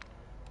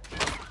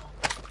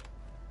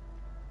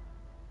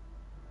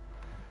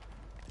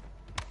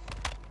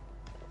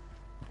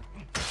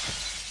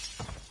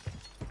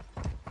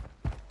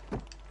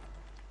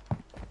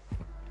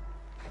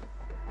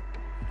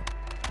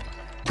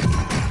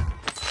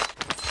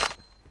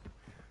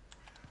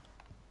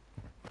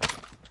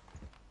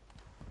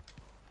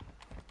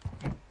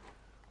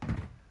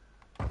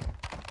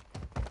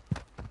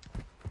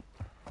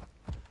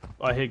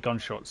 I hear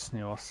gunshots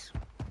near us.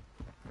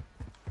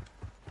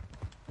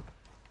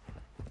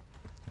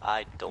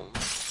 I don't,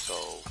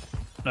 so...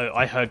 No,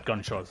 I heard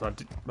gunshots. I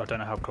don't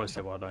know how close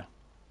they were, though.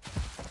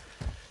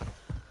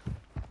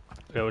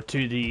 They were to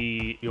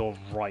your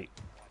right.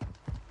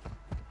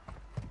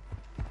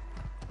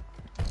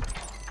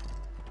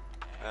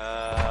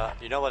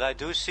 You know what I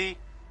do see?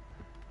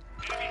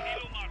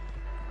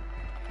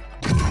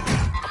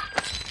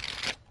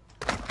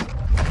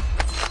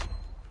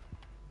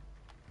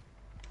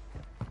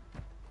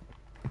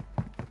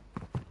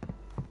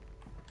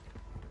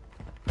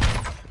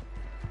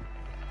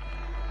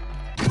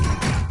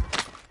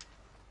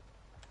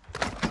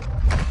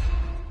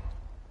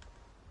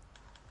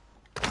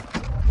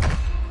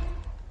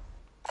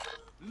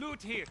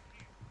 Here.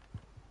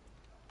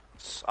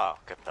 Oh,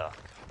 good perk.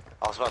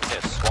 I was about to say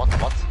a SWAT,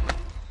 what?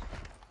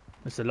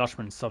 Mr.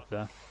 Lushman's sub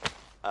there.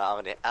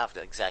 I have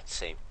the exact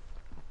same.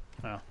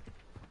 Oh.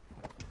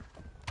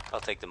 I'll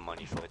take the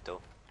money for it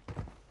though.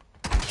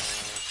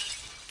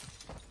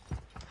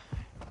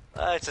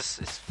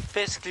 It's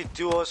basically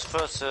duos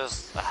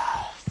versus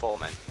 4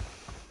 men.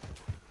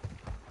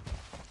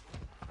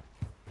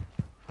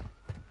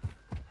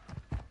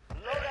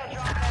 Loadout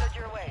drop headed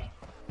your way.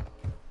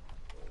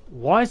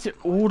 Why is it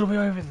all the way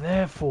over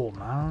there for,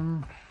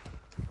 man?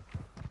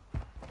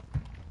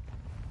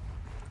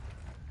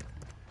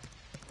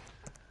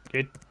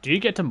 Do you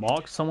get to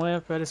mark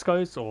somewhere where this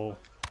goes, or?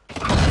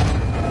 No,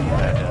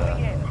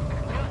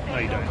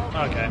 you don't.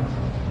 Okay.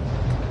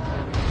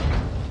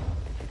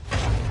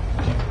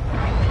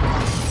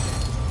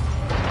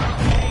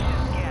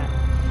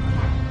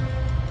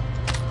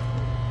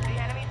 The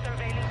enemy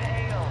surveilling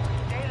the AO.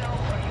 Stay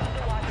low or use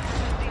the water for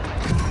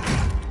concealment.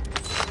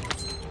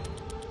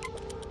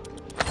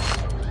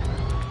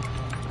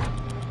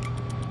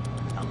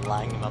 I'm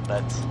lying in my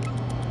bed.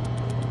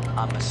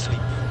 I'm asleep.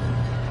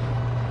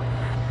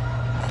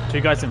 Two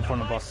guys in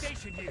front of us.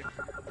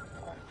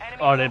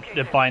 Oh,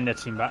 they're buying their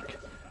team back.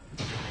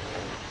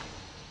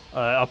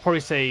 I'll probably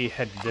say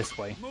head this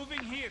way. Moving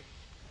here.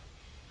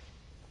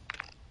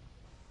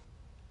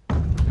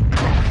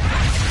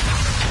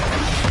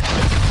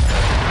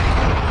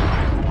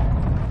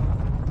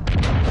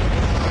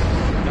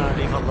 Gonna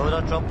leave a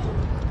loadout drop?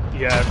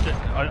 Yeah,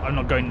 I'm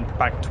not going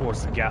back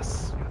towards the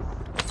gas.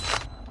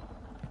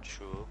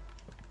 True.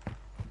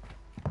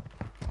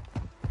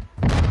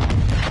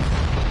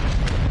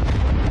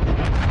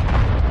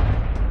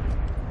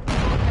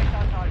 Protect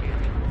our target.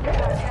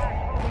 Gas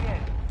moving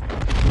in.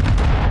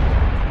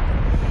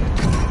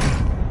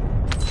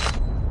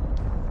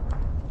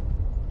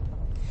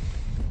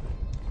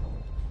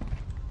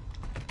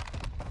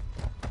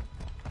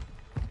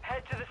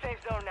 Head to the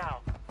safe zone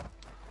now.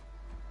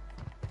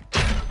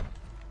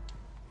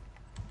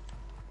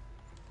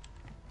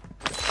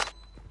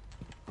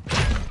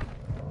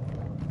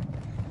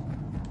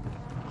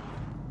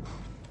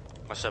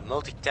 So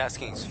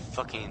multitasking is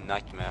fucking a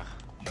nightmare.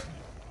 Cause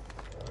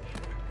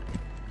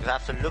I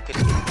have to look at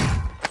it.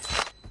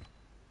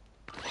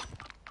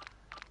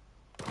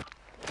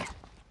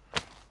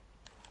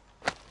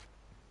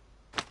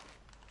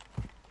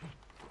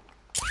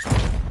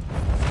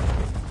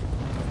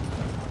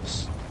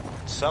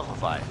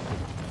 Survive.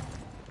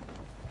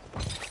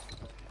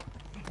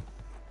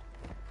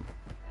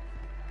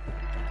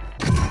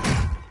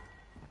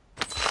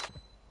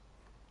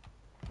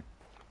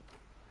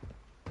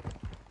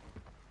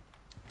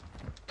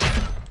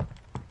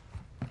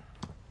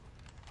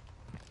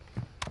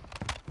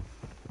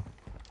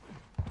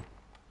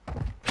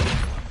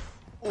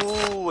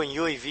 Ooh, an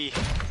UAV.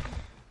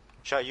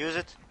 Shall I use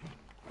it?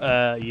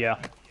 Yeah.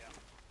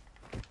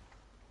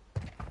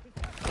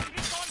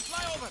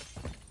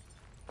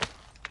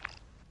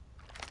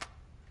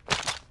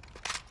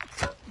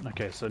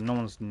 Okay, so no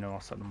one's near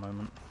us at the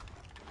moment.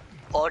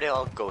 Or they're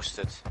all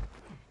ghosted.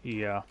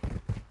 Yeah.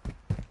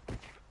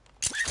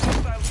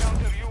 Hostile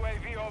counter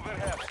UAV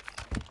overhead.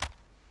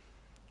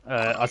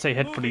 I'd say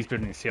head for these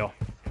buildings here.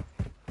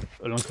 As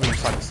long as we're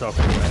inside the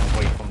circle and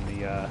away from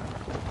the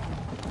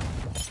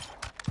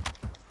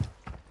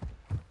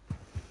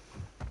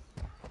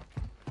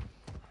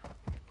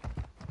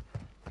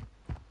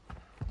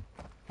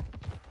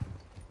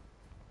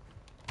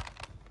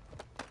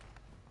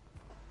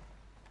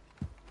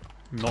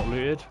not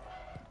looted.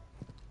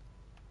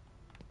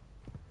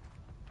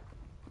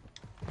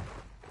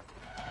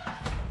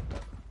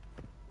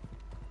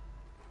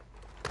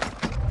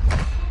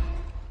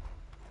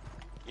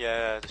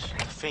 Yeah, the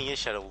thing is,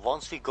 Shadow,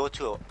 once we go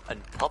to a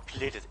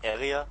unpopulated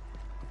area,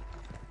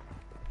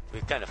 we're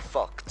kind of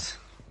fucked.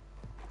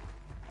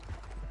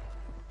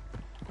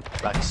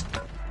 Like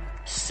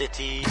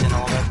cities and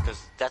all that,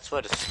 because that's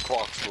where the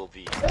squads will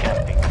be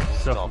camping.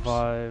 Rooftops.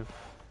 Survive.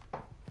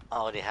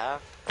 Oh, they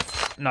have?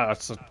 No,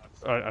 that's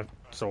I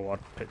saw what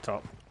I picked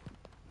up.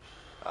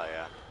 Oh,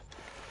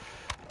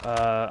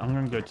 yeah. I'm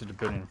gonna go to the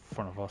building in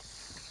front of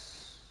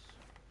us.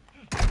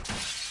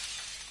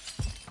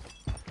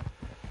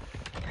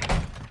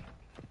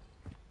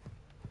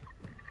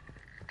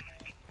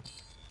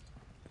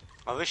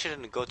 I wish I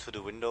didn't go through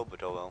the window,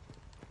 but oh well.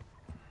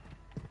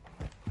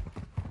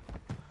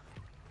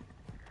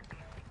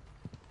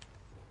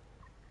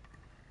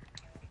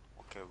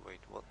 Okay, wait,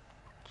 what?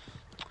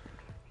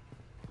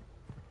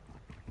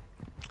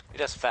 It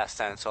has fast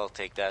hand, so I'll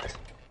take that.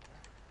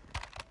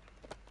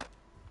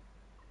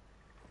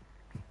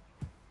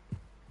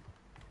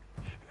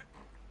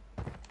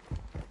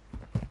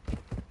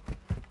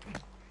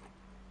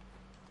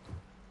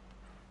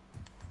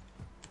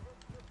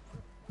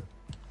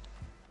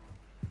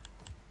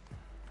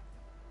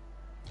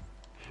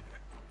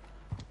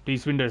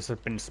 These windows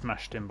have been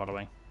smashed in, by the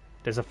way.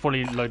 There's a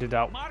fully loaded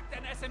out Marked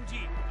an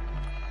SMG.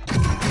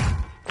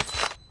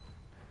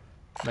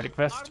 medic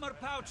vest. Armor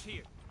pouch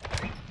here.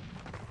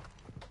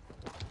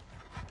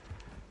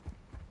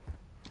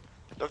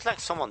 Looks like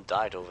someone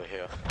died over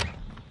here.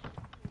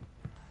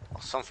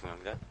 Or something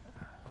like that.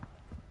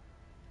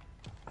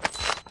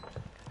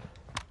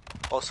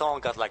 Or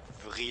someone got like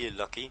really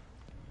lucky.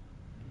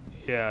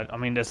 Yeah, I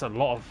mean, there's a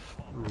lot of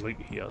loot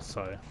here,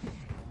 so.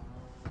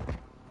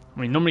 I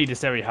mean, normally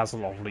this area has a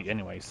lot of loot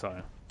anyway,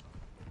 so.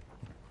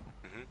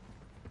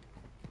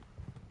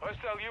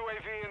 Hostile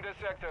UAV in this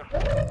sector.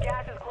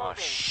 Gas is closing. Oh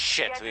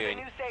shit, Get to we're the in.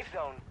 new safe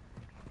zone.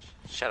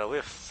 Shadow,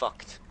 we're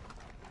fucked.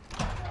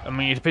 I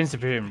mean, it depends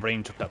if you're in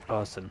range of that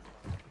person.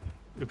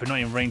 If you're not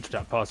in range of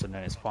that person,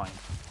 then it's fine.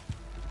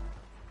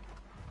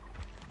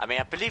 I mean,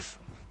 I believe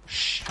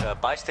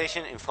buy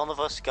station in front of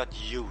us got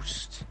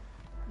used.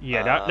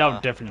 Yeah, that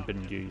would definitely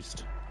been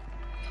used.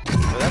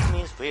 So that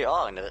means we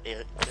are in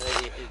the...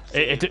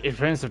 It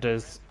depends if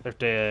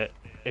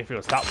it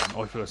was that one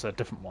or if it was a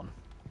different one.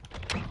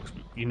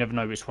 You never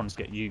know which ones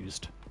get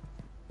used.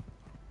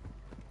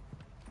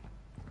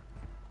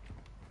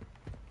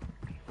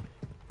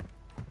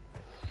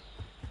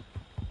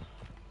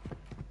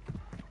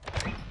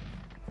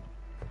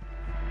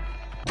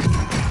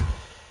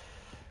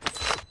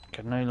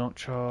 Grenade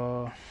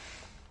launcher.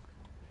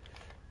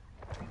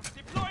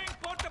 Deploying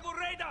portable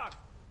radar.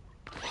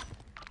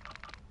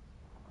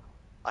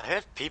 I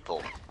heard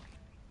people.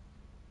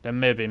 That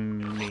may have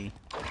been me.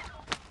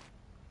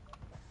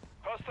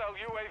 Hostile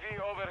UAV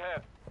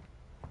overhead.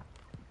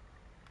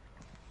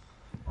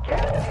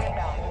 Gas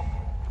inbound.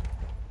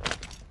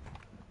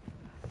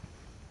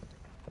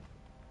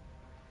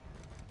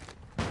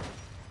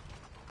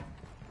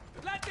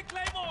 Plant the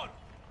claymore.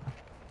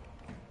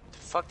 The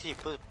fuck did you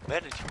put? Where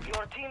did you put?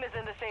 Your team is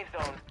in the safe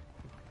zone.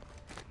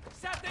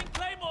 Setting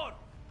claymore.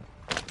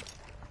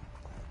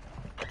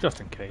 Just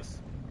in case.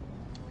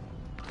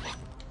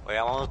 Wait,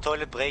 I'm on a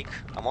toilet break.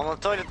 I'm on a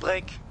toilet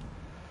break.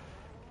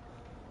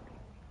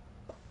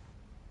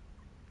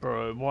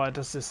 Bro, why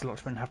does this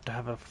Locksman have to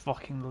have a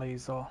fucking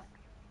laser?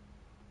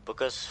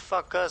 Because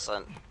fuck us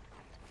and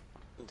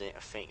they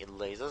think it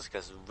lasers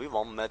because we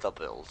want meta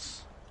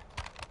builds.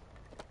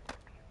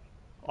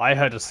 I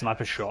heard a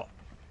sniper shot.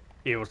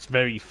 It was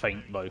very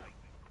faint though.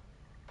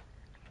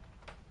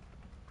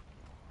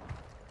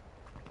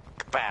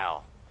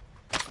 Bow.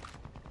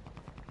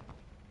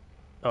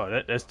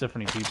 Oh, there's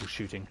definitely people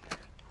shooting.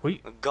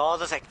 Wait,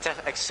 God has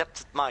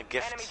accepted my Enemy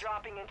gift.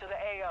 dropping into the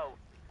AO.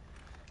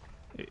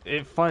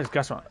 it fires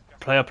gas on.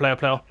 Player.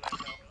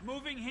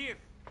 Moving here.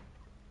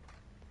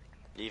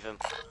 Leave him.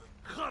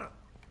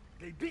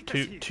 They beat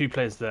us here. Two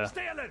players there.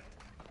 Stay alert.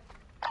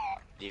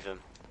 Leave him.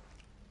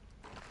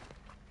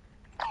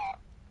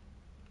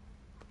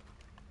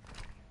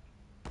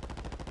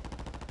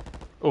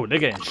 Oh, they're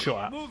getting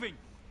shot at. Moving.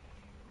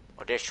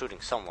 Or they're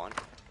shooting someone.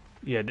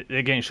 Yeah,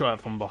 they're getting shot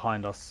at from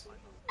behind us.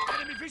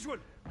 Enemy visual.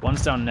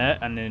 One's down there,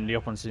 and then the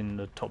other one's in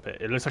the top bit.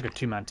 It looks like a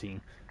two-man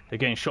team. They're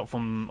getting shot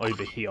from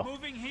over here.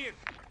 Moving here.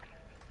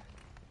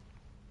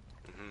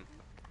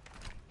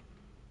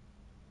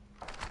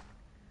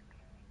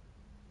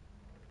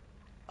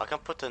 I can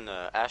put an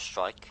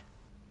airstrike.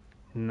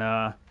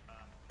 Nah,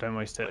 don't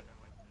waste it.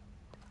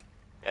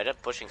 Yeah, they're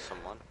pushing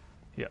someone.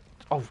 Yeah.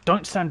 Oh,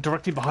 don't stand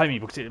directly behind me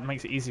because it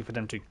makes it easy for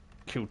them to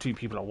kill two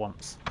people at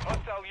once.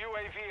 Hostile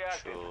UAV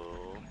active.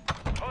 True.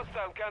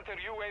 Hostile counter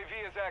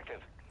UAV is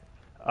active.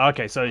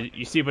 Okay, so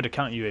you see where the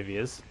counter UAV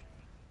is?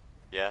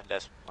 Yeah,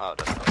 that's... Oh,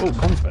 that's... Oh,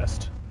 comms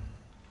vest.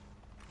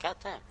 God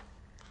damn.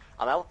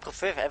 I mean, I would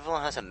prefer if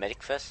everyone has a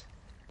medic vest.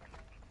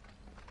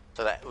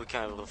 So that we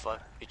can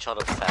revive each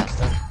other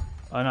faster.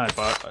 I know,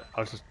 but I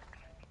was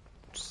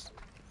just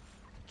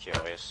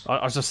Curious.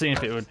 I was just seeing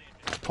if it would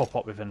pop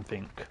up with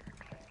anything.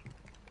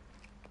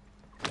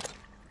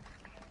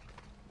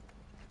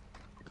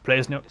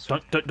 Players, no,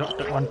 don't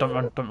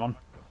run.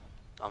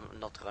 I'm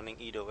not running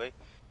either way.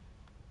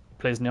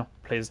 Players, no,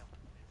 players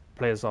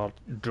are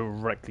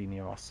directly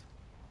near us.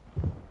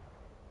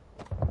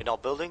 In our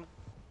building?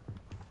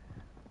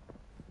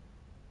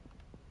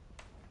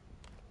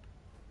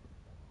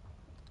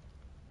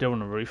 They're on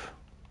the roof.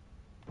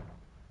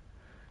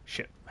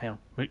 Shit, hang on.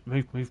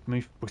 Move,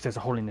 because there's a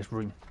hole in this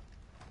room.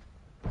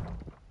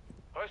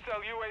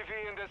 Hostile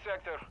UAV in this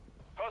sector.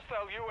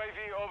 Hostile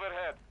UAV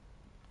overhead.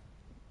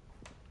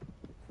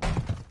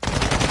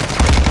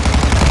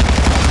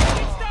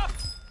 Stop!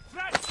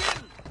 Flash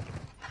kill!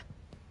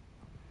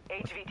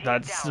 HVT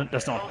That's down. not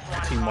Post-launch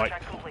team wipe.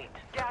 contract complete.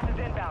 Gas is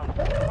inbound.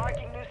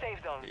 Marking new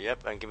safe zone.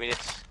 Yep, and give me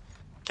this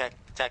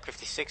TAC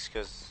 56,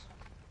 because...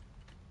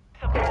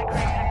 Supply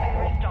crates have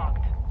been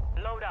restocked.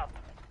 Load up.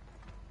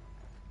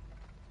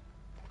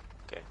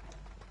 Okay.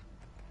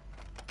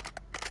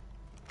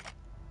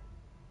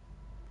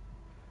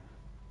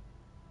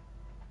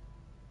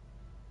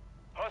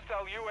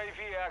 Hostile UAV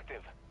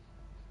active.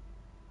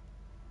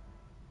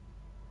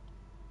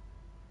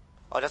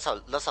 Oh, that's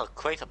our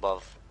crate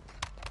above.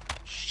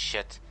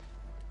 Shit.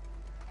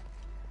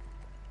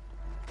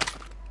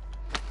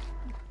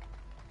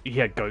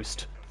 Yeah,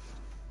 ghost.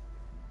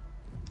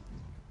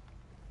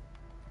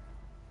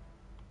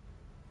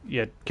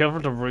 Yeah, careful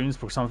with the rooms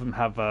because some of them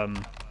have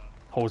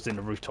holes in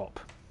the rooftop.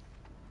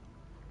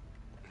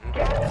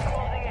 Gas is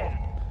closing in.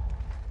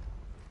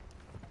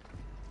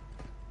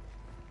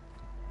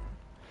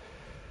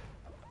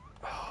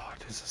 Oh,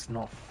 this is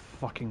not a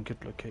fucking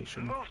good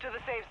location. Move to the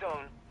safe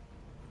zone.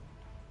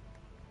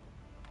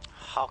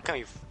 How can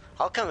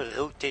we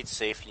rotate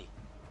safely?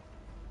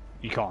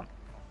 You can't.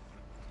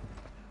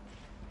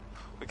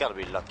 We gotta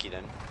be lucky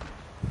then.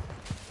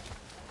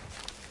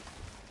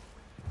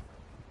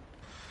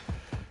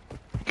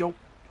 Go.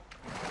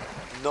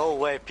 No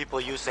way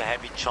people use a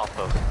heavy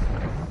chopper.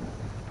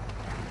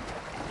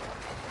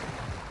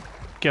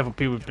 Careful,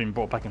 people have been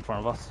brought back in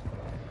front of us.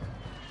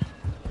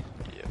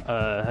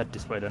 Head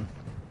this way then.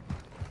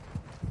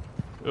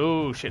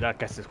 Oh shit, that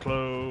gas is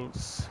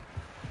close.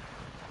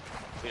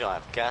 We don't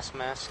have gas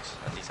masks.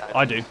 At least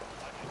I do.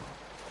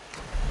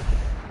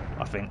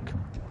 I think.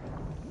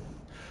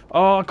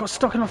 Oh, I got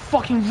stuck in a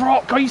fucking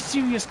rock. Are you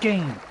serious,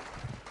 game?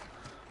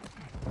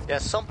 Yeah,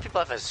 some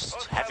people have a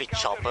heavy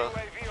chopper.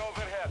 UAV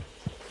overhead.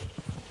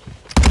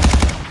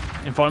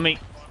 In front of me.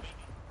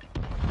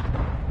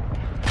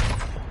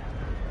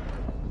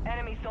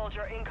 Enemy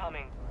soldier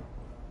incoming.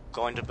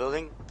 Go in the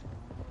building.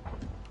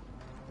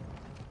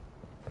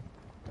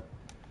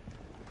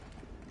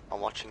 I'm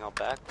watching our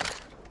back.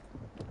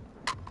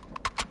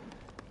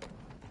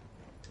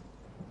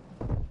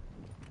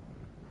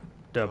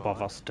 They're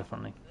above us,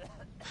 definitely.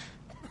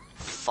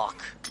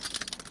 Fuck.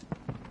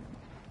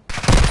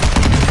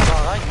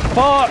 Alright.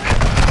 Fuck!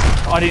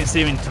 I didn't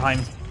see him in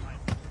time.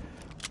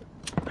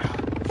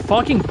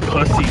 Fucking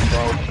pussy,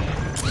 bro.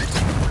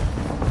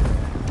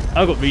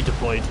 I got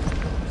redeployed,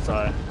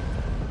 so.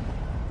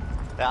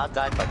 Yeah, I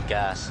died by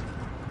gas.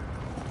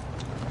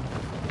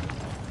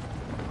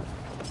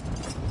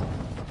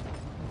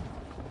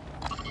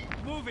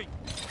 Moving.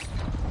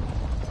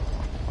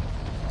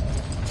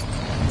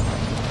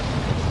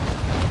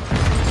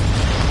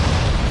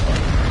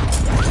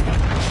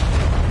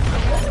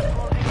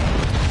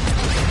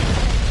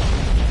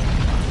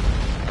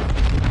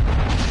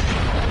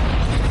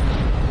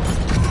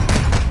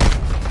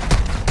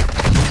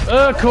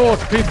 Of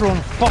course, people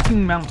on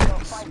fucking mountains.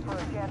 Fight for a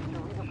chance to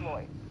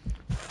redeploy.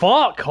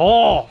 Fuck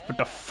off with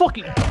the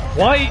fucking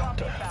white.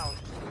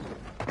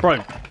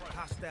 Bro,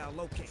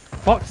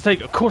 fuck's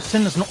sake, of course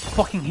Senna's not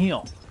fucking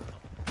here.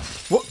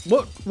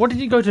 What did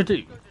he go to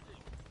do?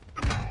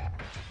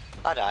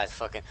 I died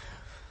fucking.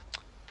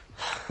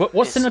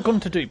 What's Senna gone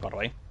to do, by the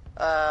way?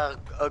 A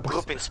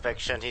group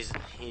inspection. He's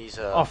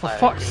Oh, for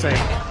fuck's sake.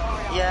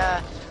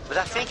 Yeah, but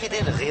I think he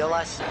didn't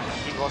realize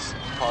he was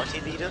party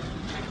leader.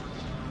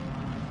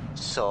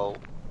 So,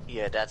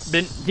 yeah, that's...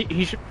 Then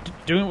he should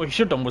doing what he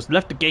should have done was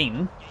left the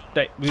game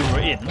that we were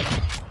in.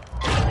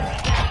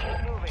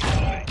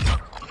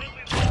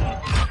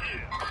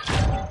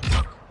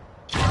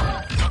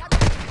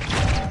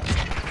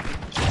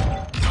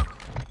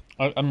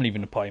 I'm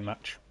leaving the party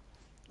match.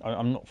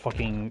 I'm not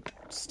fucking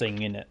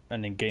staying in it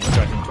and then getting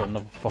dragged into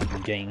another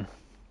fucking game.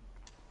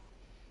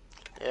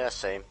 Yeah,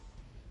 same.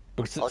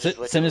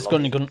 Because Senna's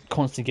going to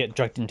constantly get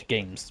dragged into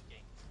games.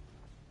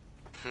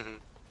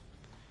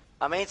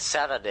 I mean, it's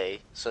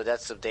Saturday, so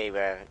that's the day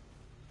where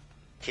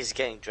he's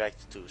getting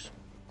dragged to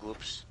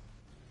groups.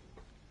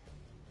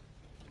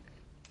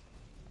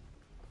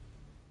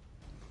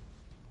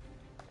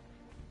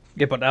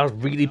 Yeah, but that was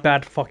really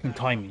bad fucking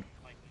timing.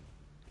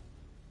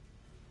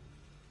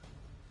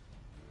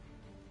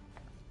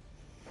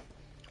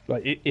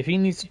 Like, if he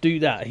needs to do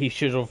that, he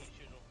should have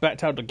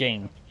backed out the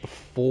game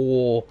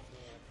before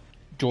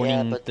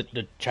joining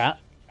the chat.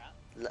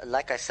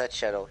 Like I said,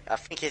 Shadow, I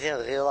think he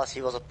didn't realize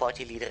he was a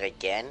party leader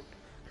again,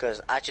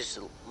 because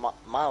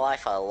my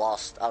life I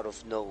lost out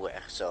of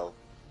nowhere, so...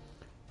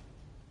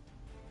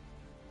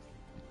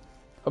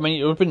 I mean,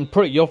 it would have been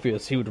pretty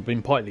obvious he would have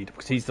been party leader,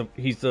 because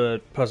he's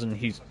the person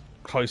who's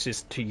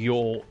closest to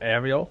your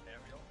area.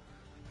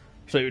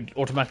 So it would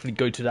automatically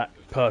go to that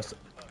person.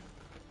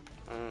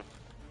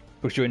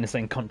 Because you're in the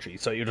same country,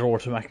 so it would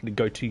automatically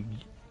go to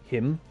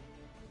him.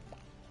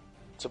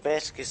 So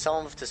basically,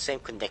 someone with the same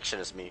connection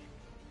as me.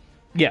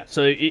 Yeah,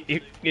 so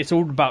it's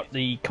all about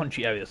the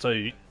country area.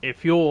 So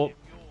if you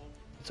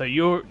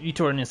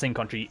two are in the same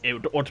country, it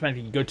would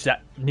automatically go to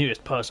that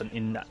newest person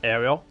in that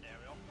area.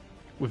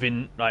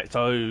 Within, like,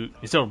 so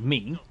instead of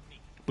me,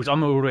 because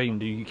I'm already in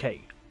the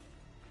UK.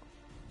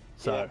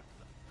 So. Yeah.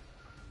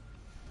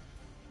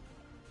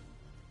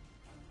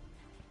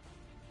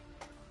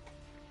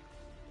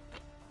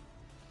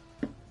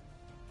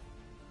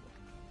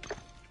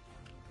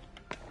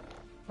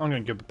 I'm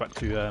gonna go back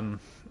to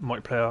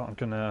multiplayer. I'm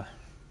gonna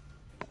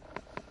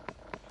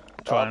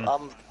try and.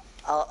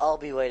 I'll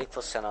be waiting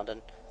for Senna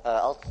then.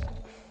 I'll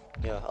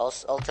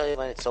tell you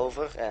when it's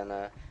over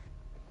and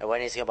when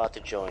he's about to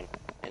join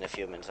in a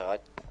few minutes. Alright.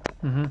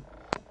 Mhm.